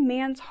stirring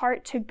man's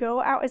heart to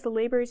go out as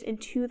laborers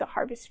into the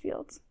harvest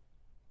fields.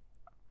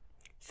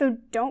 So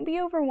don't be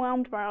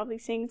overwhelmed by all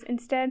these things.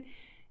 Instead,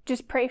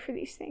 just pray for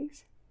these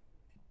things.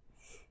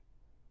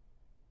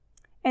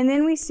 And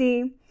then we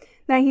see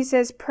that he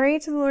says, pray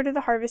to the Lord of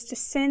the harvest to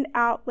send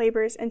out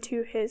laborers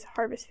into his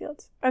harvest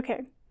fields.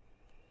 Okay.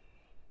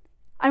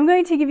 I'm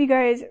going to give you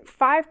guys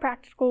 5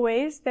 practical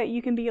ways that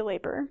you can be a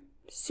laborer.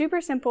 Super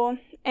simple,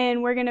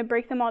 and we're going to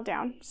break them all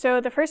down. So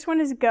the first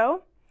one is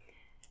go.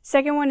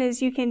 Second one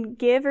is you can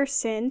give or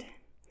send.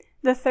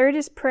 The third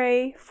is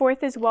pray.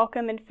 Fourth is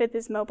welcome, and fifth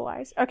is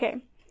mobilize.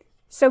 Okay.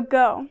 So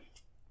go.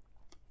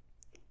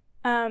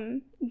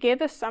 Give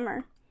a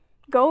summer.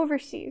 Go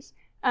overseas.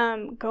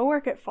 Go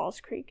work at Falls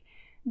Creek.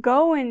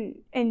 go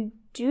and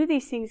do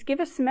these things. Give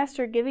a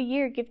semester, give a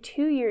year, give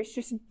 2 years.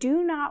 Just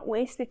do not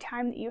waste the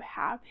time that you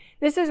have.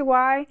 This is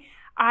why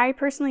I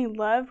personally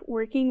love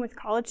working with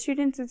college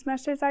students as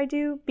much as I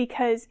do,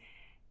 because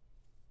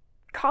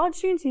college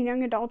students and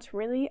young adults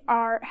really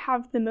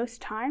have the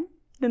most time,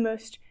 the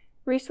most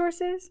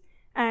resources.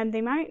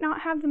 They might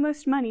not have the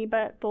most money,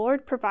 but the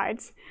Lord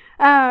provides.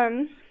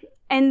 And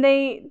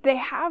they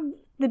have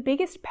the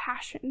biggest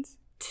passions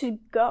to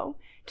go,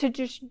 to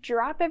just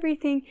drop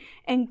everything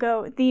and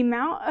go. The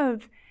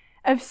amount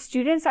of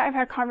students that I've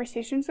had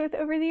conversations with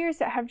over the years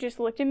that have just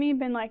looked at me and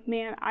been like,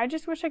 man, I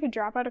just wish I could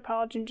drop out of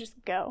college and just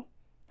go.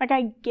 Like,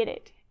 I get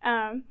it.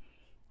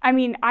 I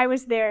mean, I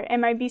was there,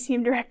 and my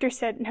BCM director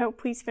said, no,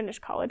 please finish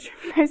college.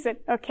 I said,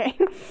 okay.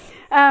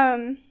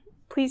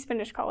 Please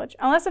finish college,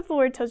 unless if the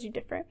Lord tells you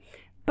different.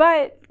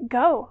 But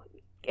go.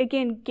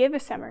 Again, give a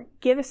summer,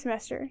 give a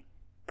semester.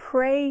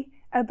 Pray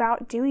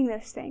about doing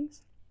those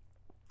things.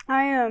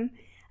 I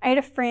had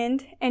a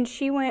friend, and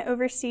she went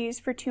overseas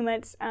for 2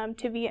 months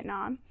to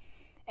Vietnam.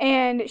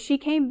 And she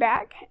came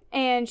back,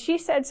 and she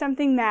said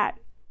something that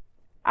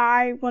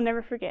I will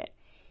never forget.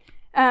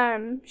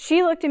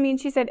 She looked at me and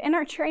she said, in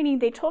our training,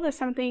 they told us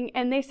something,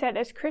 and they said,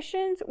 as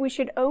Christians, we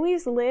should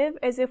always live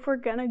as if we're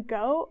gonna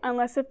go,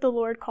 unless if the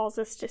Lord calls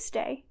us to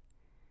stay.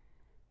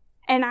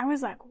 And I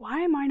was like,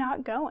 why am I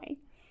not going?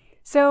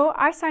 So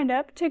I signed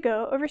up to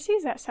go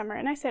overseas that summer,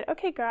 and I said,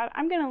 okay, God,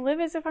 I'm gonna live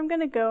as if I'm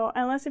gonna go,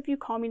 unless if you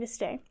call me to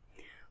stay.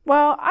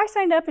 Well, I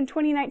signed up in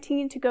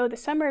 2019 to go the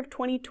summer of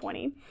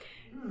 2020.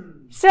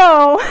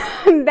 So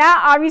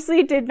that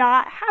obviously did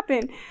not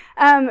happen.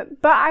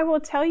 But I will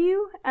tell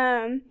you,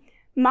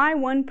 my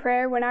one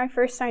prayer when I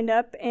first signed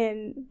up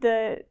in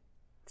the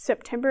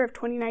September of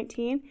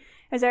 2019,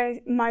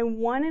 my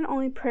one and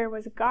only prayer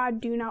was,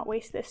 God, do not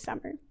waste this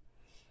summer.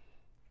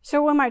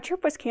 So when my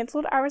trip was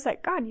canceled, I was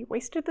like, God, you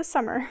wasted the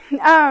summer.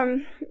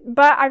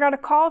 But I got a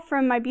call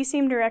from my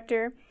BCM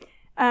director.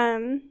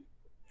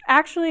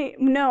 Actually,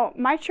 no,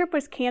 my trip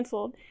was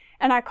canceled.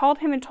 And I called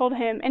him and told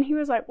him, and he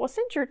was like, well,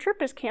 since your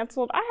trip is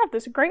canceled, I have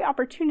this great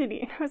opportunity.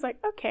 And I was like,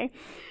 okay.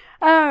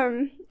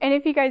 And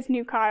if you guys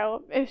knew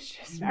Kyle,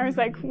 I was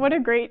like, what a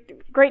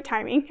great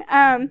timing.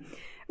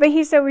 But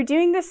he said, we're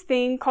doing this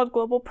thing called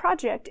Global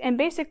Project. And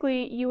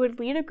basically, you would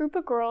lead a group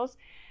of girls,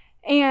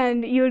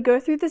 and you would go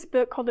through this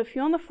book called The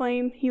Fuel and the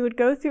Flame. You would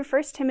go through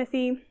 1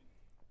 Timothy,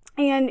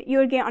 and you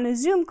would get on a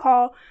Zoom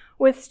call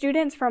with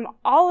students from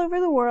all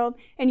over the world,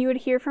 and you would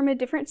hear from a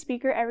different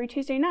speaker every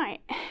Tuesday night.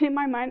 And in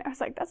my mind, I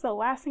was like, that's the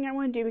last thing I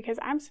want to do, because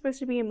I'm supposed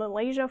to be in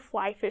Malaysia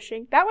fly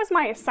fishing. That was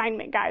my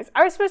assignment, guys.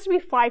 I was supposed to be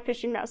fly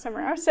fishing that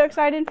summer. I was so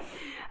excited.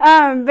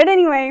 But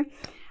anyway,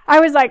 I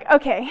was like,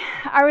 okay.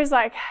 I was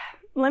like,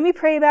 let me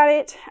pray about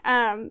it,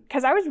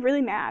 because I was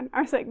really mad.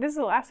 I was like, this is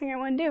the last thing I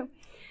want to do.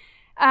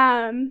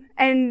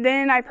 And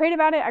then I prayed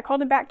about it. I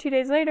called him back 2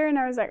 days later, and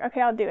I was like,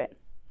 okay, I'll do it.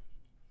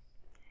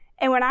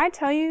 And when I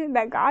tell you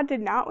that God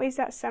did not waste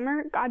that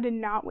summer, God did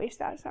not waste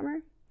that summer.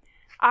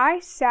 I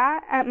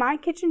sat at my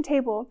kitchen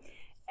table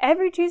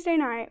every Tuesday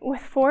night with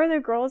 4 other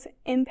girls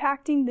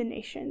impacting the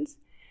nations.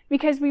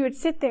 Because we would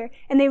sit there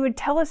and they would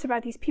tell us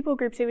about these people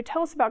groups. They would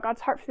tell us about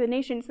God's heart for the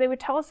nations. They would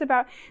tell us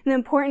about the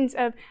importance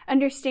of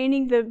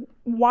understanding the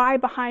why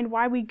behind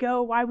why we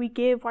go, why we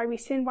give, why we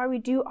sin, why we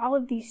do all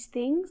of these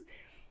things.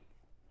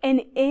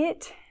 And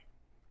it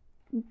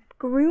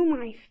grew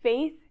my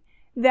faith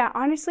that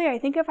honestly, I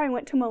think if I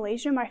went to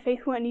Malaysia, my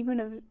faith wouldn't even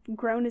have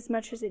grown as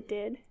much as it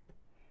did.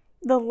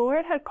 The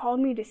Lord had called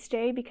me to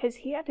stay because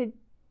he had to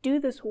do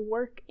this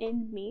work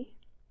in me.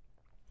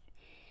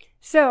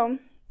 So,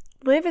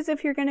 live as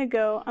if you're going to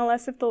go,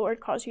 unless if the Lord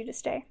calls you to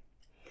stay.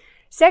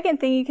 Second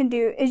thing you can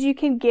do is you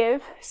can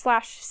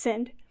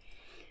give/send.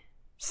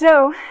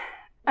 So,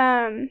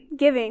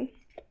 giving.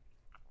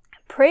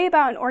 Pray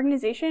about an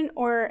organization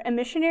or a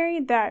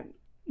missionary that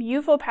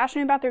you feel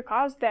passionate about their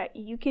cause that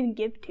you can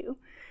give to.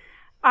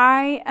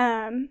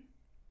 I'll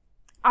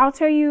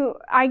tell you,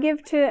 I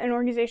give to an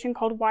organization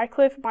called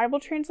Wycliffe Bible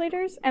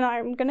Translators, and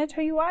I'm going to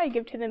tell you why I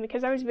give to them,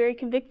 because I was very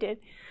convicted.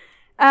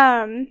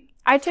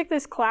 I took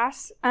this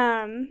class,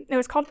 it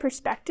was called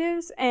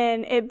Perspectives,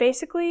 and it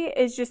basically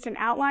is just an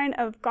outline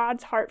of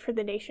God's heart for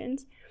the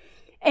nations.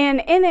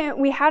 And in it,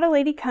 we had a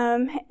lady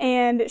come,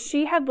 and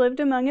she had lived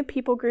among a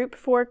people group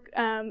for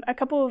a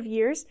couple of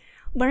years,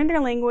 learned their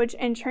language,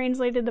 and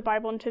translated the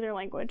Bible into their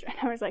language. And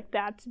I was like,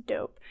 that's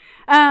dope.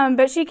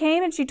 But she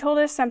came and she told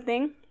us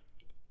something.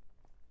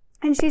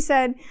 And she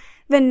said,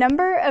 the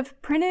number of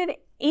printed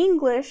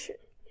English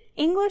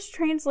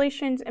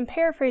translations and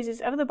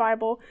paraphrases of the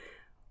Bible,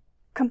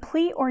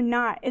 complete or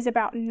not, is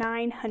about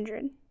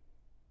 900.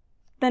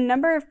 The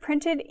number of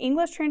printed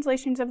English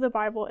translations of the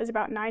Bible is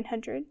about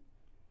 900.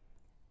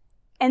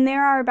 And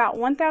there are about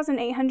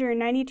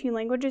 1,892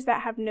 languages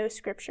that have no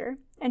scripture.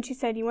 And she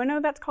said, you want to know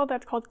what that's called?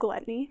 That's called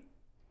gluttony.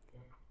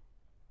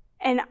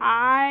 And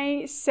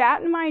I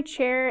sat in my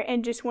chair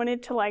and just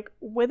wanted to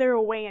wither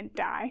away and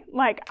die.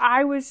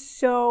 I was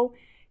so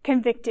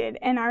convicted.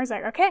 And I was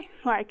like, okay,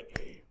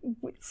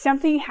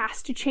 something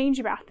has to change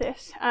about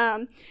this.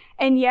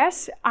 And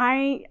yes,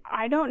 I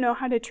don't know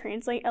how to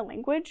translate a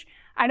language.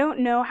 I don't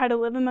know how to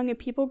live among a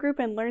people group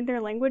and learn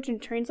their language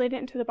and translate it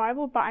into the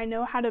Bible, but I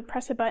know how to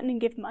press a button and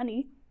give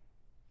money,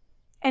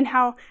 and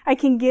how I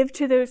can give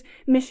to those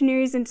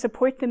missionaries and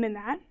support them in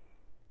that.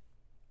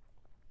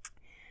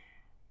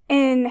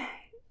 In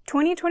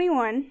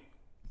 2021,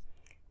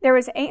 there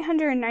was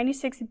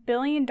 $896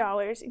 billion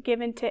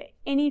given to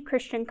any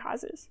Christian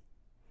causes.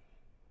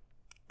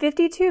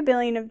 $52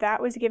 billion of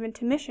that was given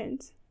to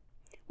missions,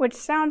 which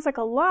sounds like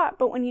a lot,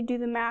 but when you do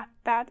the math,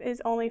 that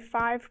is only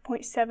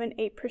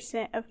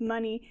 5.78% of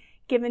money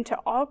given to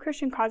all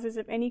Christian causes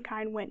of any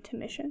kind went to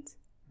missions.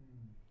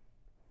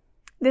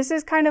 This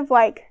is kind of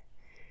like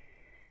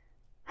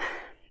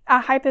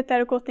a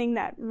hypothetical thing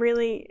that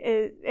really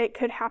it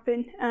could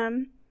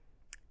happen.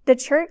 The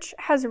church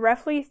has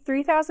roughly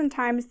 3,000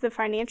 times the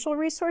financial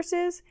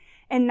resources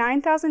and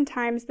 9,000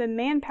 times the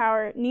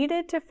manpower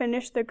needed to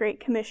finish the Great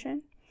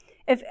Commission.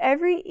 If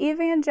every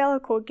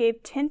evangelical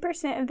gave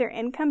 10% of their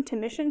income to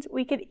missions,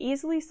 we could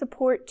easily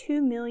support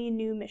 2 million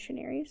new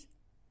missionaries.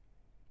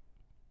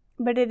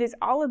 But it is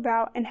all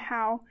about and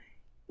how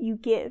you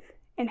give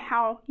and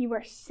how you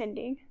are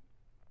sending.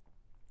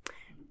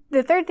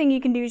 The third thing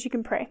you can do is you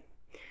can pray.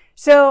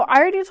 So I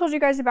already told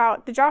you guys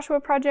about the Joshua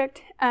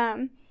Project,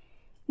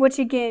 which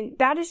again,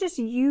 that is just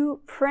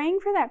you praying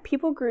for that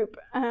people group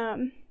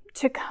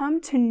to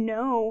come to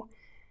know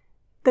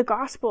the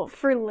gospel,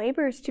 for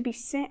laborers to be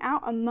sent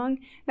out among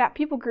that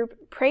people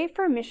group. Pray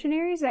for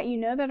missionaries that you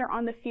know that are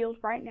on the field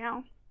right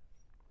now.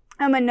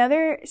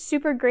 Another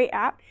super great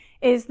app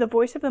is the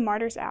Voice of the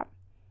Martyrs app.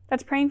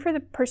 That's praying for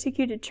the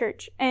persecuted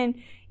church. And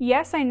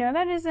yes, I know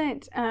that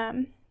isn't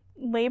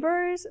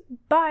laborers,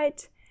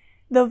 but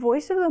the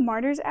Voice of the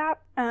Martyrs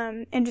app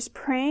and just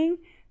praying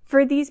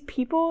for these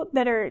people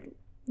that are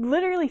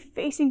literally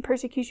facing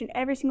persecution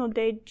every single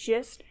day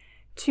just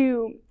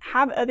to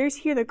have others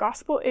hear the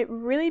gospel, it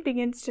really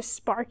begins to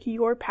spark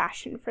your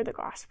passion for the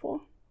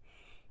gospel.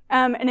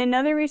 And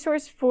another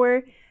resource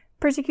for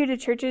persecuted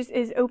churches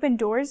is Open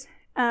Doors,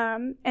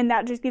 and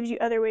that just gives you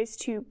other ways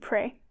to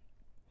pray.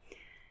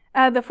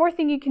 The fourth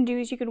thing you can do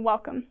is you can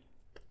welcome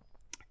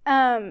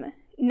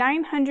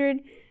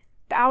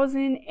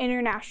 900,000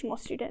 international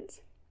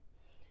students.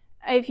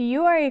 If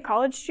you are a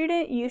college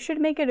student, you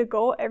should make it a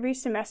goal every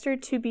semester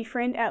to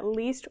befriend at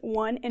least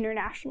one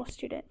international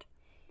student.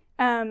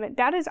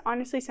 That is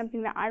honestly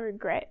something that I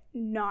regret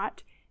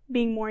not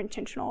being more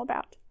intentional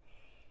about.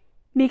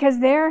 Because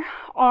there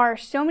are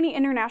so many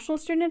international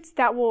students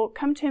that will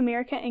come to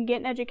America and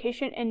get an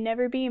education and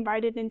never be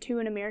invited into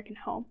an American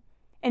home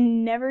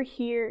and never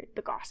hear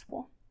the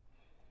gospel.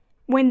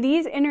 When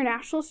these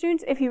international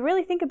students, if you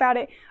really think about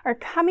it, are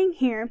coming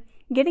here,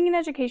 getting an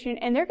education,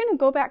 and they're going to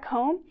go back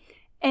home,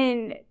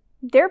 and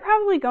they're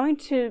probably going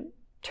to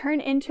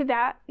turn into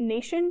that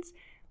nation's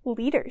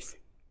leaders.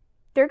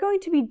 They're going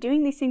to be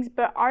doing these things,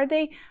 but are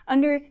they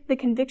under the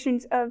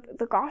convictions of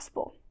the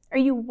gospel? Are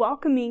you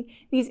welcoming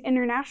these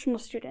international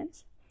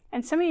students?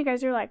 And some of you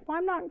guys are like, well,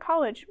 I'm not in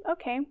college.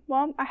 Okay,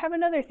 well, I have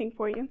another thing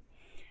for you.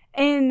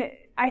 And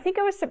I think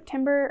it was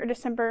September or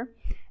December,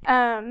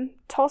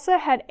 Tulsa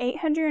had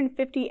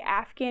 850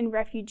 Afghan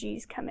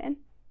refugees come in.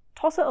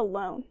 Tulsa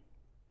alone.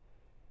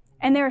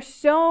 And there are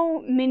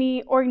so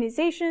many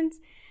organizations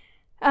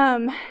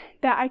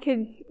that I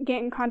could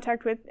get in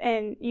contact with,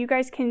 and you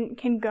guys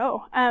can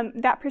go.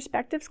 That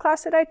perspectives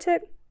class that I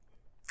took,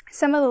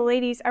 some of the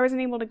ladies, I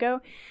wasn't able to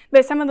go,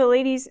 but some of the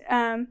ladies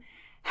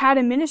had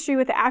a ministry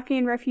with the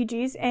Afghan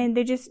refugees, and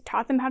they just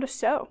taught them how to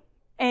sew,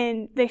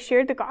 and they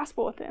shared the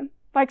gospel with them.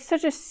 Like,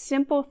 such a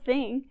simple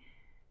thing,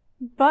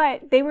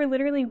 but they were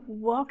literally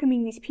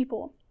welcoming these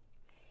people.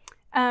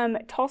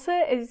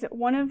 Tulsa is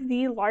one of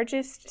the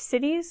largest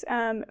cities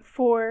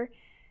for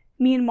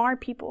Myanmar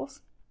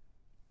peoples.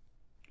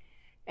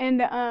 And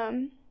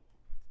my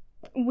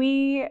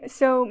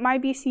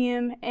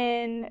BCM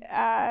in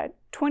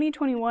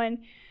 2021,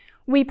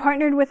 we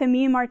partnered with a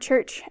Myanmar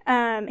church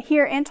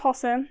here in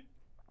Tulsa,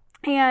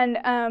 and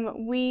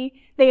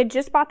they had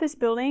just bought this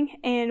building,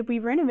 and we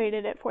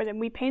renovated it for them.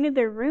 We painted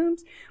their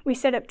rooms, we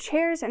set up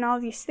chairs and all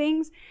these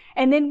things,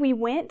 and then we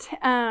went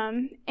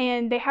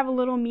and they have a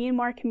little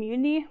Myanmar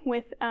community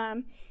with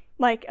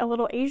like a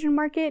little Asian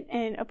market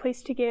and a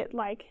place to get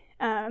like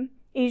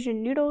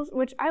Asian noodles,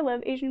 which I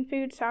love Asian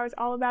food, so I was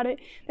all about it.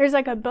 There's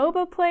like a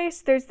boba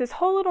place. There's this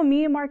whole little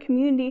Myanmar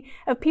community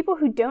of people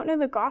who don't know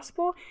the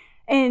gospel,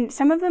 and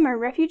some of them are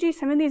refugees,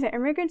 some of these are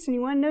immigrants, and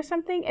you want to know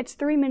something? It's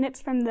 3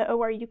 minutes from the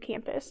ORU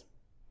campus.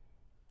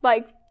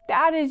 Like,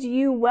 that is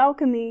you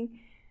welcoming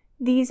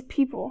these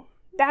people.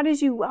 That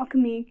is you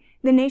welcoming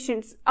the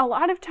nations. A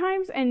lot of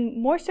times, and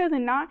more so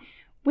than not,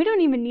 we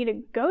don't even need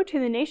to go to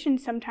the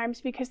nations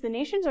sometimes, because the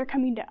nations are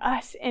coming to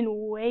us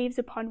in waves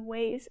upon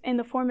waves in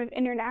the form of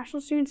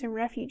international students and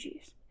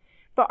refugees.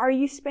 But are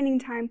you spending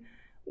time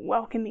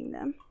welcoming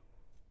them?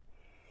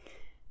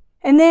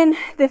 And then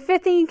the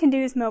fifth thing you can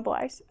do is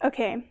mobilize.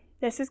 Okay,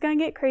 this is going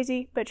to get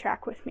crazy, but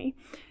track with me.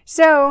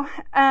 So,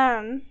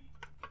 I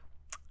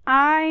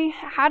I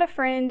had a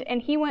friend,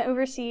 and he went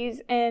overseas,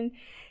 and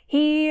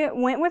he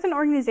went with an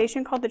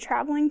organization called the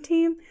Traveling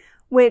Team,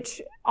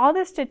 which all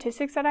the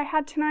statistics that I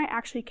had tonight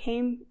actually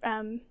came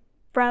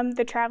from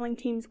the Traveling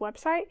Team's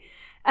website.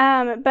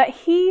 But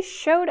he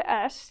showed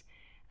us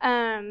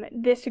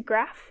this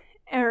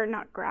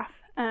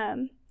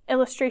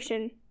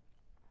illustration,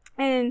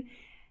 and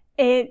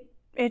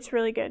it's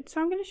really good.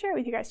 So I'm going to share it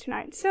with you guys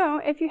tonight. So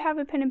if you have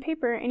a pen and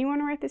paper and you want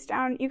to write this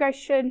down, you guys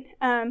should,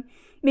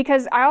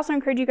 because I also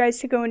encourage you guys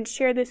to go and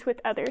share this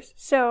with others.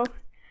 So,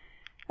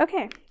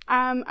 okay,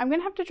 I'm going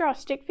to have to draw a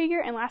stick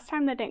figure, and last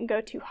time that didn't go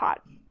too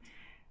hot.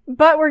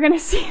 But we're going to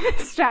see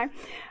this time.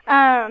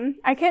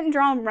 I couldn't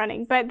draw them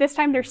running, but this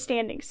time they're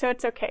standing, so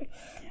it's okay.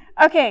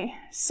 Okay,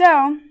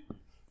 so,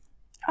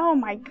 oh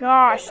my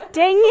gosh,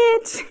 dang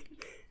it.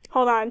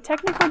 Hold on,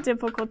 technical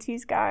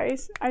difficulties,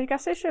 guys. I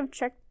guess I should have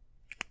checked.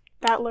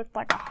 That looked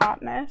like a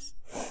hot mess.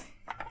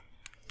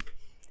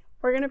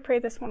 We're going to pray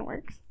this one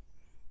works.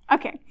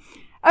 Okay,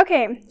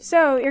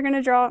 so you're going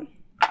to draw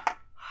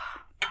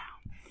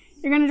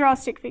a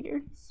stick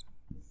figure.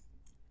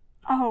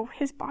 Oh,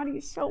 his body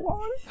is so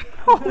long.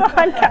 Hold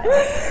on,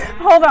 guys.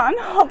 Hold on.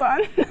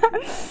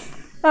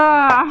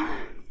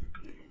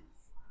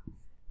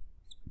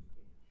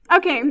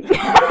 Okay.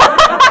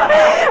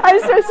 I'm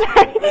so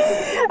sorry.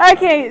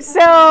 Okay,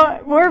 so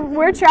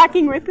we're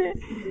tracking with it.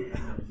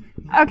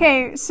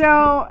 Okay,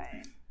 so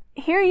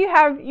here you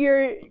have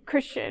your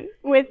Christian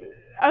with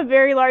a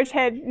very large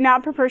head,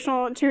 not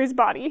proportional to his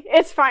body.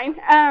 It's fine.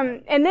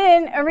 And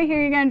then over here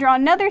you're going to draw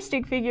another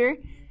stick figure,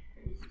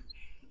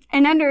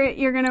 and under it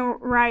you're going to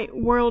write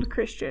World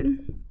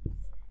Christian.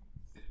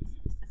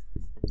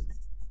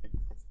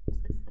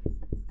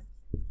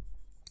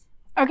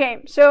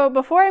 Okay, so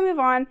before I move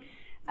on,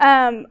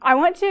 I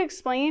want to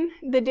explain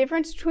the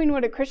difference between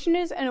what a Christian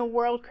is and a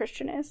world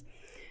Christian is.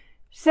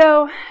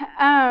 So,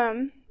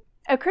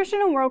 a Christian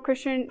and world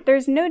Christian,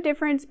 there's no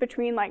difference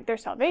between like their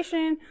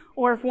salvation,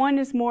 or if one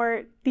is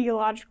more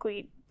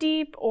theologically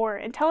deep or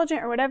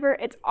intelligent or whatever.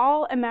 It's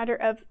all a matter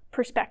of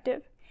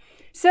perspective.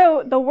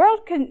 So the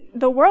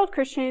world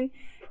Christian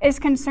is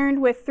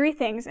concerned with three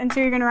things, and so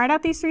you're going to write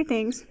out these three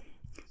things.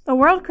 The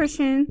world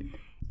Christian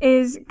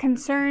is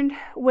concerned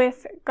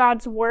with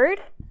God's word,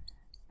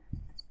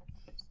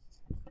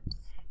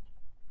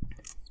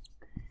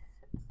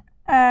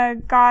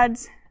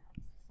 God's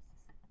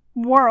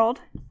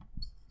world,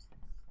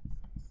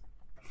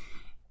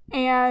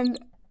 and,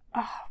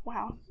 oh,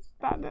 wow,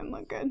 that didn't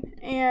look good,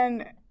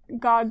 and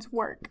God's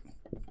work.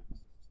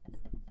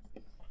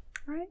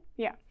 Right?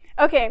 Yeah.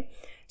 Okay,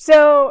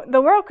 so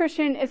the world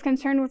Christian is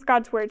concerned with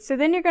God's word. So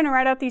then you're going to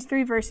write out these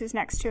three verses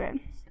next to it.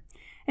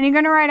 And you're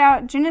going to write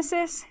out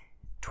Genesis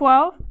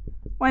 12,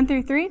 1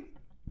 through 3,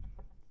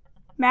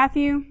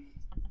 Matthew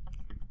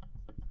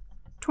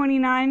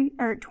 29,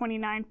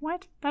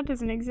 what? That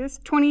doesn't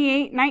exist.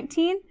 28,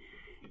 19,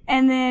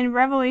 and then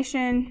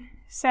Revelation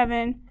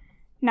 7,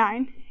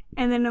 9.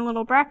 And then in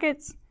little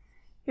brackets,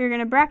 you're going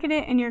to bracket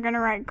it, and you're going to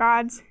write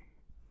God's,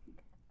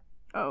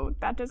 oh,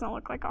 that doesn't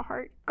look like a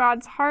heart.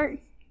 God's heart,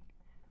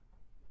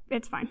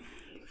 it's fine,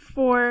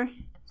 for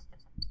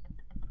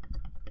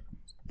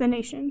the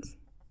nations.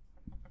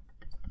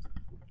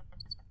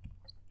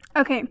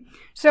 Okay,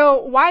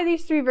 so why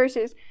these three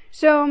verses?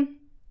 So,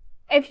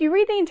 if you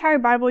read the entire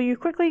Bible, you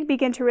quickly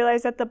begin to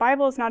realize that the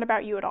Bible is not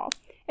about you at all.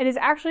 It is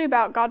actually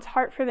about God's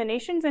heart for the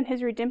nations and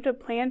his redemptive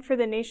plan for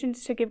the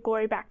nations to give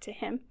glory back to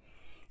him.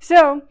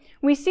 So,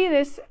 we see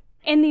this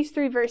in these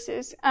three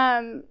verses.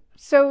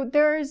 So,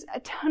 there's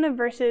a ton of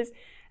verses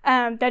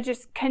that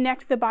just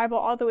connect the Bible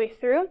all the way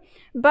through.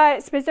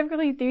 But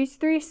specifically these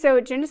three,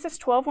 so Genesis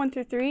 12, 1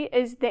 through 3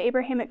 is the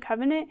Abrahamic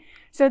covenant.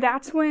 So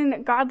that's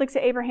when God looks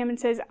at Abraham and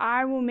says,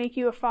 I will make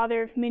you a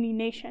father of many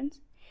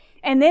nations.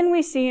 And then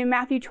we see in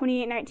Matthew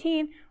 28,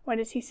 19, what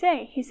does he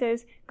say? He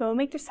says, go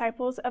make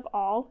disciples of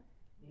all.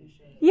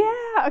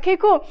 Yeah, okay,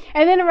 cool.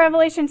 And then in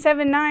Revelation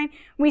 7, 9,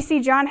 we see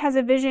John has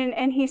a vision,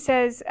 and he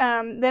says,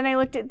 then I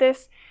looked at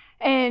this,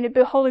 and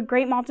behold, a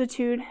great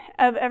multitude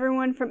of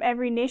everyone from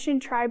every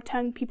nation, tribe,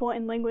 tongue, people,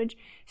 and language,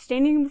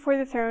 standing before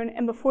the throne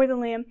and before the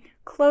Lamb,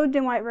 clothed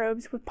in white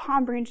robes, with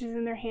palm branches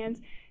in their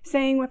hands,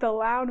 saying with a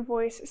loud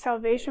voice,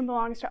 salvation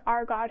belongs to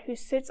our God who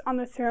sits on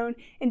the throne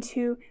and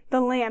to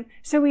the Lamb.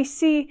 So we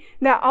see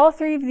that all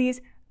three of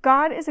these,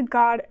 God is a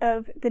God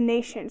of the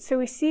nations. So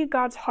we see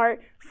God's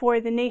heart for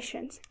the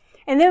nations.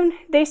 And then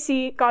they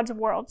see God's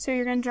world. So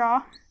you're going to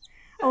draw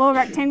a little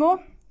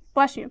rectangle.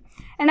 Bless you.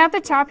 And at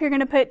the top, you're going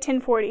to put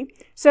 1040.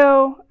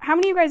 So how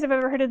many of you guys have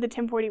ever heard of the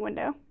 1040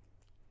 window?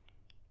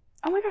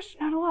 Oh my gosh,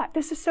 not a lot.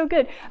 This is so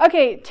good.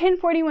 Okay,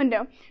 1040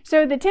 window.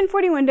 So the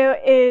 1040 window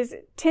is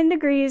 10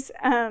 degrees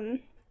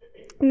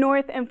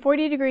north and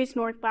 40 degrees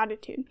north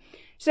latitude.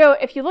 So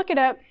if you look it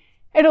up,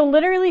 it'll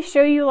literally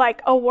show you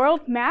like a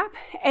world map,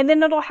 and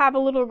then it'll have a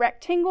little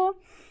rectangle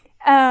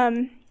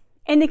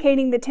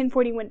indicating the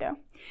 1040 window.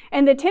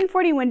 And the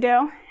 1040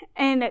 window,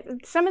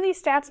 and some of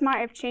these stats might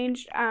have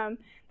changed.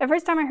 The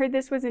first time I heard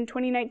this was in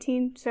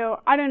 2019,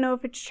 so I don't know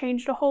if it's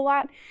changed a whole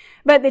lot.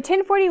 But the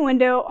 1040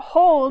 window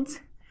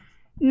holds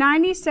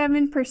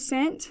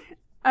 97%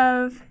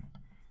 of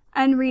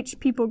unreached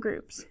people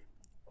groups,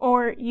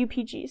 or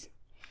UPGs.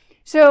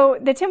 So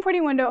the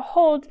 1040 window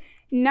holds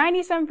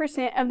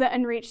 97% of the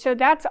unreached. So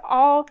that's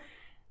all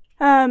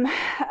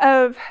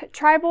of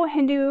tribal,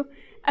 Hindu,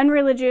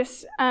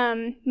 unreligious,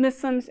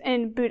 Muslims,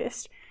 and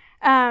Buddhists.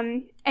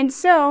 And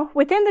so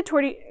within the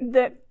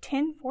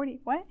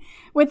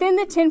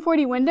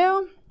 1040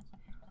 window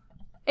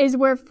is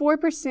where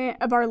 4%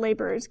 of our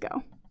laborers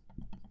go.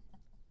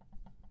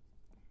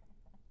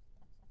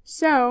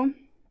 So,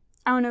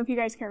 I don't know if you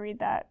guys can read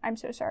that. I'm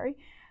so sorry.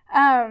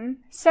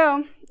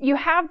 So you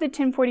have the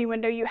 1040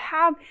 window. You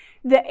have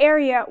the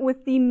area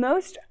with the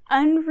most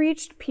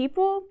unreached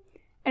people,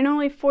 and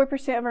only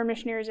 4% of our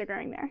missionaries are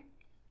going there.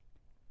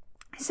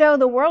 So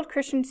the world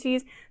Christian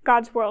sees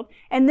God's world,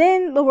 and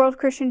then the world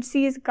Christian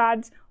sees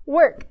God's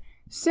work.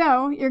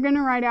 So you're going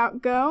to write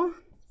out go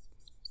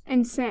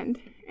and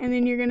send, and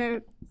then you're going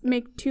to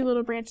make 2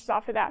 little branches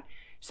off of that.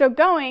 So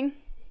going,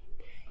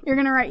 you're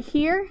going to write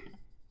here,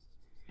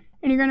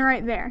 and you're going to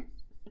write there.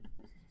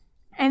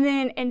 And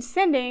then in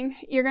sending,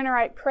 you're going to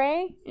write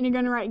pray, and you're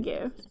going to write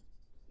give.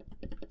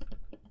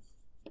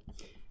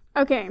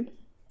 Okay,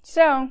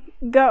 so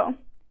go.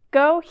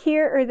 Go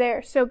here or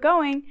there. So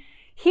going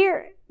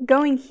here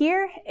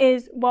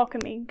is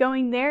welcoming.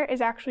 Going there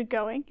is actually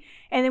going.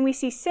 And then we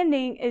see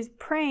sending is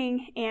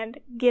praying and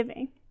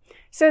giving.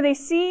 So they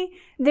see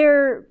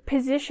their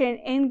position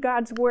in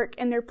God's work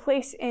and their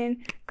place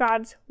in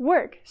God's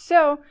work.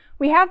 So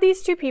we have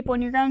these 2 people,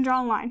 and you're going to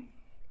draw a line.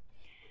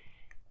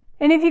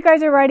 And if you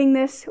guys are writing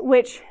this,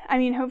 which,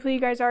 hopefully you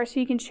guys are, so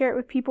you can share it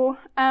with people,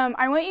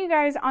 I want you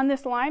guys on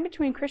this line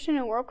between Christian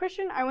and world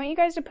Christian, I want you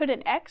guys to put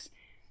an X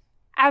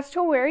as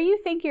to where you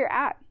think you're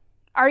at.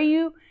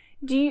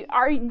 Do you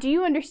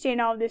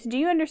understand all of this? Do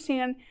you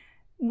understand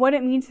what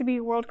it means to be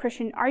a world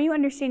Christian? Are you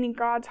understanding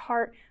God's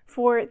heart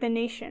for the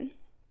nation?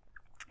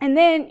 And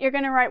then you're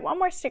going to write one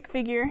more stick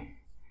figure.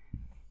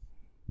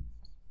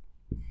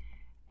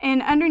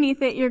 And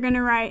underneath it, you're going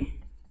to write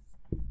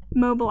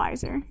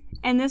mobilizer.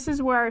 And this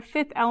is where our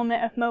 5th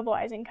element of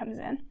mobilizing comes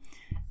in.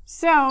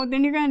 So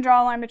then you're going to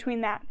draw a line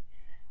between that.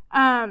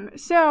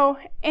 So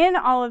in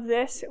all of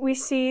this, we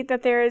see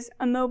that there is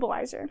a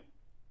mobilizer.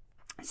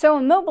 So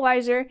a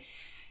mobilizer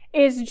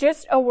is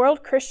just a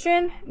world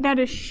Christian that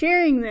is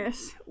sharing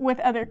this with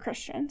other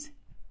Christians.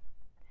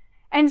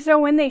 And so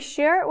when they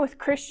share it with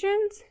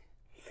Christians,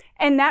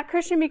 and that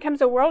Christian becomes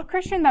a world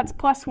Christian, that's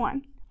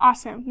 +1.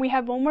 Awesome. We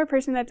have one more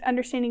person that's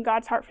understanding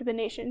God's heart for the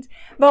nations.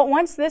 But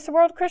once this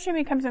world Christian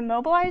becomes a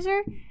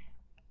mobilizer,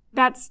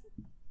 that's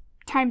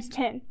times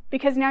 10,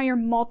 because now you're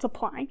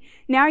multiplying.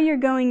 Now you're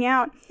going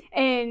out,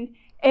 and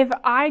if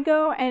I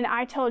go and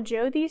I tell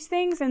Joe these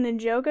things, and then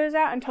Joe goes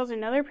out and tells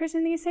another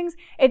person these things,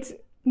 it's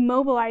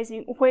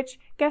mobilizing, which,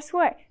 guess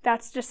what?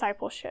 That's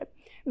discipleship.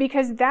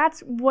 Because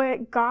that's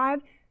what God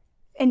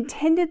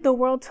intended the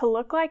world to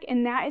look like,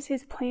 and that is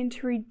his plan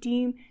to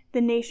redeem the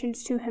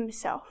nations to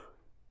himself.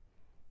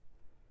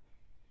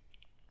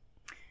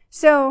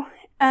 So,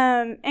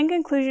 in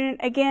conclusion,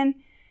 again,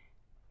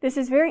 this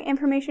is very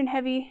information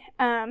heavy,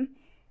 but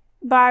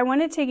I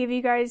wanted to give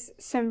you guys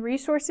some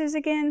resources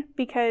again,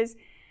 because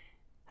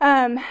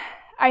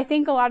I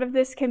think a lot of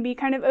this can be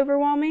kind of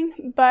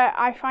overwhelming, but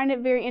I find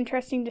it very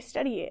interesting to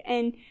study it.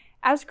 And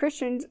as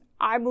Christians,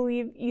 I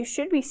believe you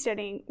should be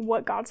studying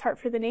what God's heart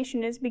for the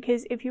nation is,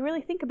 because if you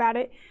really think about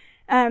it,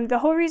 the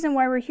whole reason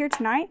why we're here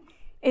tonight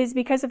is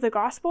because of the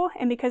gospel,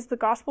 and because the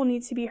gospel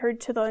needs to be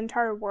heard to the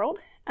entire world.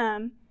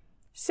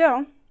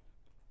 So,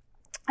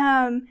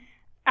 I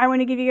want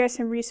to give you guys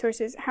some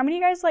resources. How many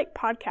of you guys like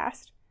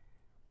podcasts?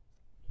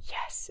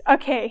 Yes.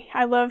 Okay.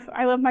 I love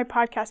my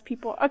podcast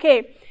people.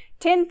 Okay.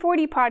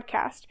 1040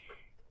 podcast.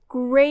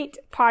 Great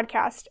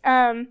podcast.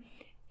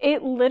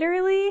 It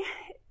literally,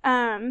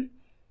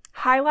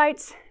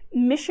 highlights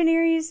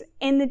missionaries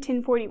in the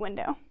 1040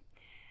 window.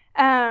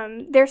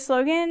 Their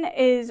slogan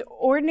is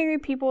ordinary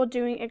people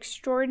doing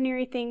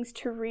extraordinary things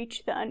to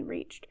reach the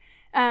unreached.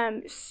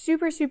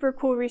 Super, super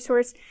cool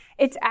resource.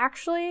 It's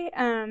actually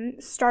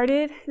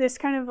started, this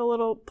kind of a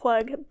little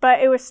plug,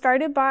 but it was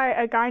started by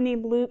a guy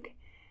named Luke,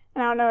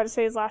 and I don't know how to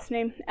say his last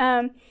name.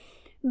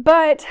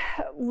 But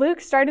Luke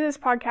started this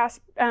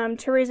podcast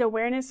to raise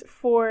awareness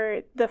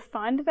for the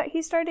fund that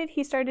he started.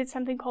 He started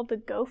something called the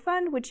Go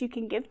Fund, which you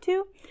can give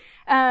to.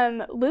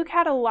 Luke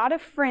had a lot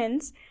of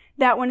friends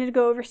that wanted to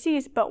go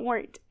overseas but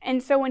weren't.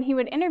 And so when he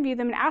would interview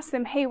them and ask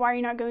them, hey, why are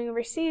you not going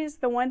overseas?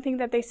 The one thing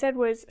that they said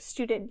was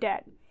student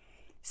debt.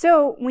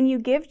 So when you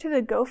give to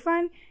the Go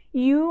Fund,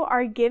 you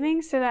are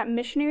giving so that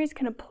missionaries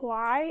can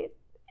apply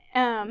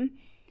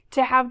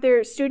to have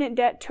their student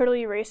debt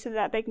totally erased so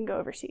that they can go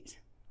overseas.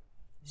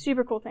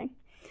 Super cool thing.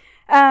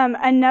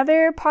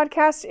 Another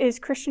podcast is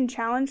Christian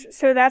Challenge.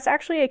 So that's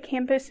actually a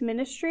campus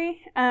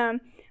ministry,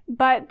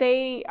 but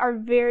they are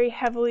very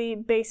heavily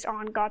based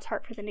on God's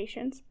heart for the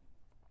nations.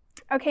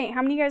 Okay,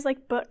 how many of you guys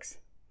like books?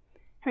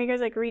 How many of you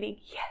guys like reading?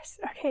 Yes.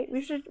 Okay,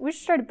 we should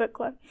start a book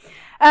club.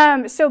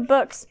 So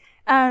books.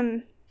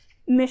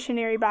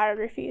 missionary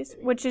biographies,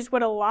 which is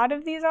what a lot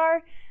of these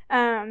are.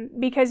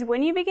 Because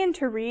when you begin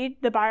to read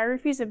the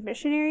biographies of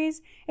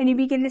missionaries and you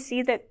begin to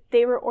see that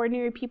they were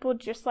ordinary people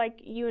just like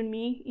you and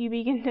me, you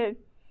begin to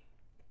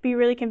be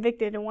really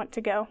convicted and want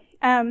to go.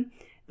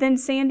 Then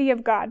Sandy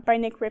of God by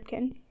Nick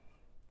Ripken.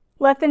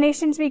 Let the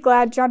Nations Be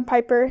Glad, John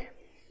Piper.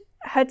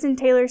 Hudson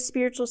Taylor's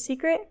Spiritual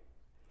Secret.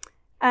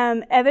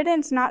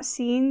 Evidence Not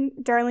Seen,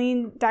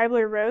 Darlene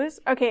Deibler Rose.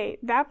 Okay,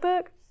 that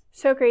book,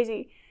 so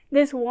crazy.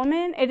 This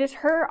woman, it is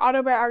her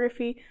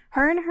autobiography.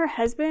 Her and her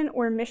husband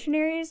were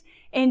missionaries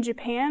in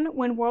Japan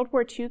when World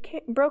War II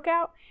broke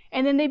out,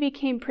 and then they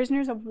became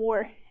prisoners of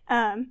war.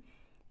 And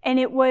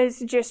it was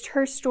just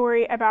her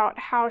story about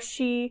how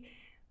she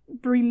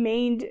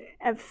remained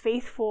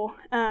faithful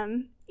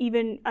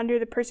even under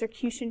the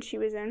persecution she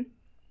was in.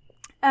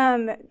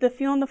 The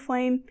Fuel and the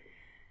Flame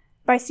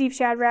by Steve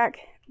Shadrach,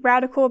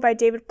 Radical by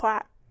David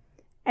Platt,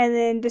 and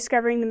then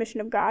Discovering the Mission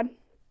of God.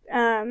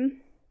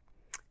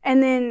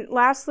 And then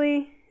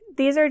lastly,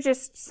 these are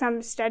just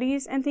some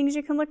studies and things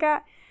you can look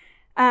at.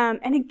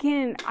 And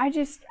again, I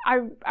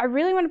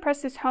really want to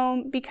press this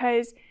home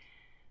because,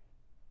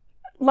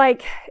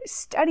 like,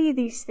 study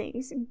these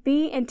things.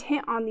 Be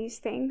intent on these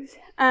things.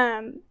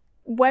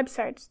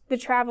 Websites, the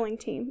traveling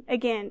team.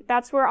 Again,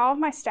 that's where all of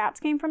my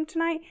stats came from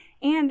tonight.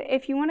 And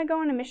if you want to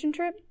go on a mission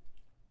trip,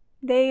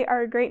 they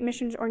are a great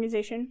missions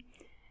organization.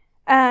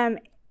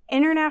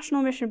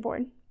 International Mission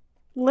Board.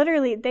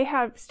 Literally, they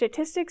have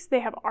statistics,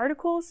 they have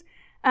articles.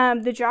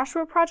 The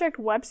Joshua Project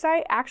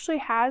website actually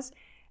has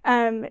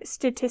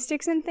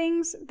statistics and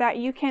things that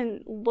you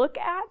can look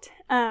at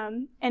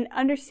and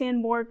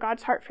understand more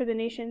God's heart for the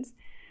nations.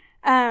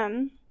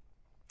 And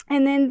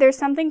then there's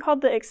something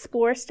called the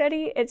Explore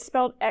Study. It's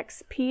spelled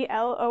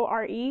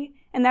Xplore,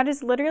 and that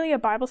is literally a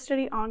Bible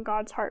study on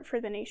God's heart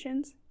for the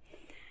nations.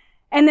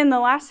 And then the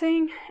last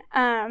thing,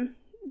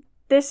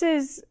 this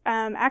is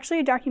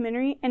actually a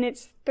documentary, and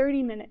it's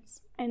 30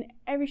 minutes. And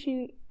every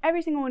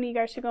single one of you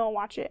guys should go and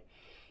watch it.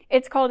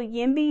 It's called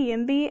Yimby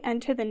Yimby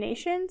Unto the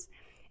Nations.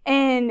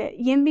 And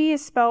Yimby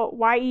is spelled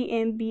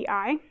Yembi.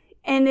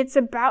 And it's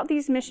about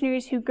these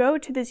missionaries who go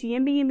to this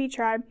Yimby Yimby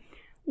tribe,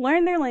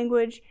 learn their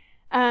language,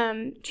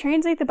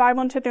 translate the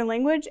Bible into their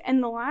language.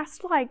 And the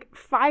last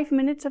 5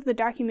 minutes of the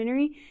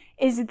documentary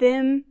is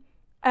them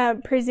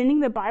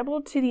presenting the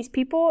Bible to these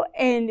people.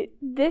 And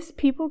this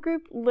people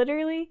group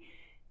literally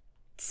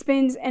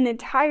spends an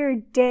entire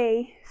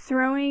day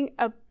throwing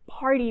a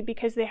party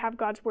because they have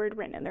God's word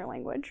written in their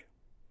language.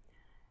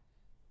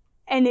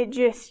 And it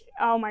just,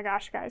 oh my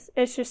gosh, guys,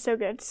 it's just so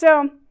good.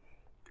 So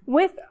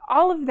with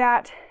all of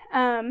that,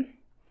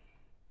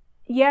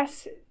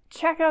 yes,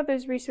 check out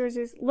those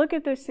resources, look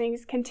at those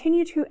things,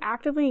 continue to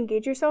actively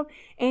engage yourself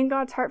in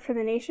God's heart for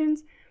the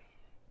nations.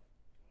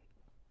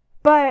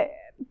 But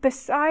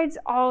besides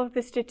all of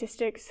the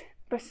statistics,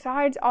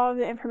 besides all of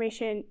the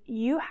information,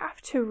 you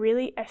have to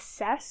really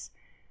assess,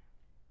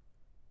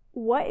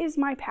 what is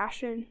my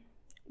passion?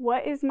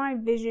 What is my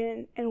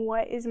vision? And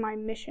what is my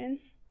mission?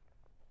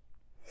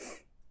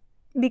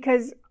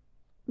 Because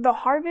the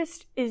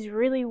harvest is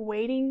really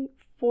waiting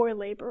for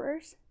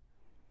laborers.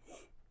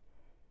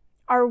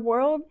 Our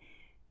world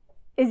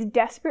is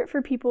desperate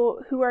for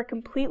people who are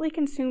completely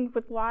consumed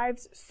with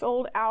lives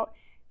sold out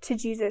to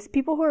Jesus.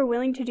 People who are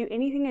willing to do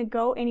anything and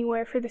go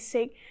anywhere for the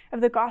sake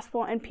of the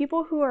gospel. And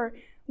people who are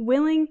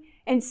willing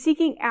and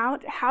seeking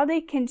out how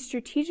they can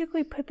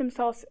strategically put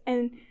themselves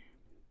in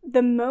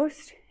the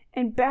most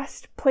and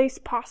best place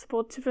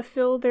possible to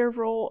fulfill their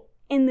role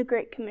in the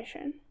Great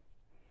Commission.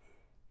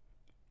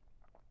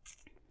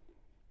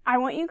 I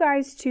want you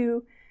guys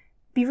to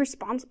be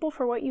responsible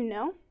for what you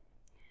know.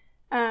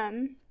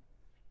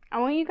 I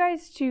want you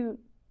guys to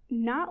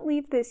not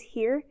leave this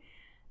here.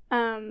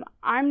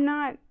 I'm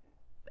not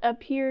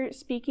up here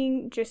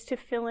speaking just to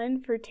fill in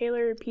for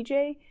Taylor or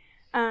PJ.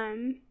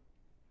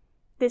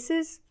 This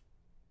is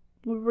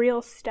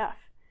real stuff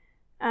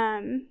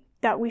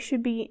that we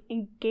should be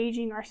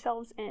engaging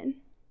ourselves in.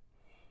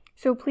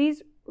 So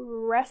please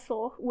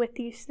wrestle with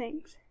these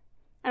things.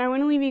 And I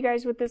want to leave you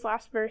guys with this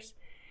last verse.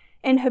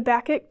 In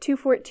Habakkuk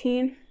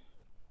 2:14,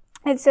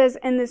 it says,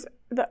 "And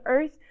the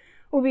earth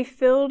will be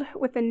filled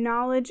with the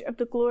knowledge of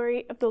the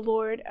glory of the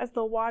Lord as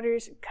the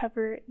waters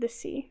cover the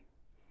sea."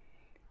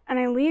 And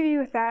I leave you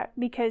with that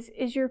because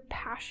is your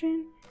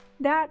passion,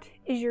 that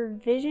is your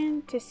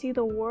vision to see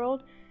the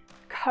world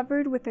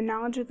covered with the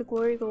knowledge of the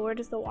glory of the Lord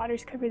as the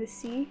waters cover the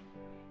sea?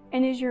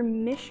 And is your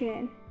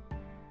mission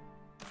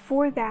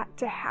for that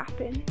to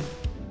happen?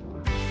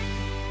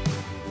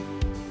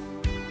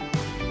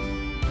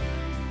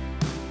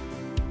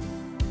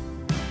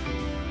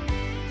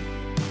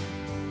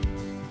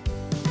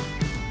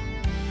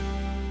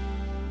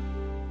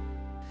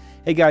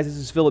 Hey guys, this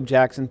is Philip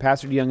Jackson,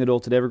 pastor to young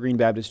adults at Evergreen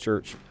Baptist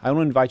Church. I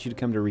want to invite you to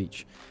come to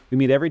Reach. We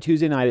meet every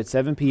Tuesday night at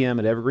 7 p.m.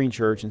 at Evergreen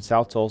Church in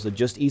South Tulsa,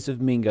 just east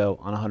of Mingo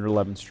on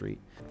 111th Street.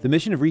 The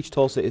mission of Reach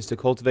Tulsa is to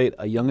cultivate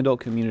a young adult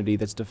community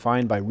that's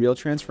defined by real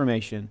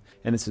transformation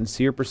and the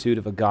sincere pursuit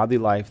of a godly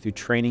life through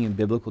training in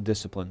biblical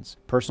disciplines,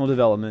 personal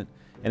development,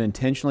 and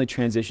intentionally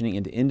transitioning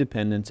into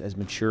independence as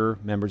mature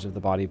members of the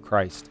body of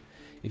Christ.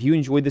 If you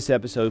enjoyed this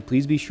episode,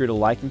 please be sure to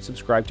like and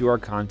subscribe to our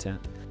content.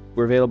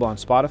 We're available on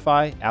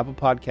Spotify, Apple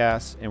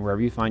Podcasts, and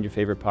wherever you find your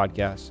favorite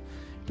podcasts.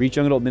 Reach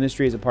Young Adult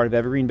Ministry is a part of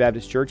Evergreen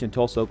Baptist Church in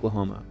Tulsa,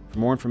 Oklahoma. For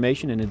more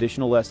information and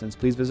additional lessons,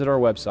 please visit our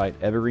website,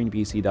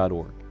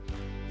 evergreenbc.org.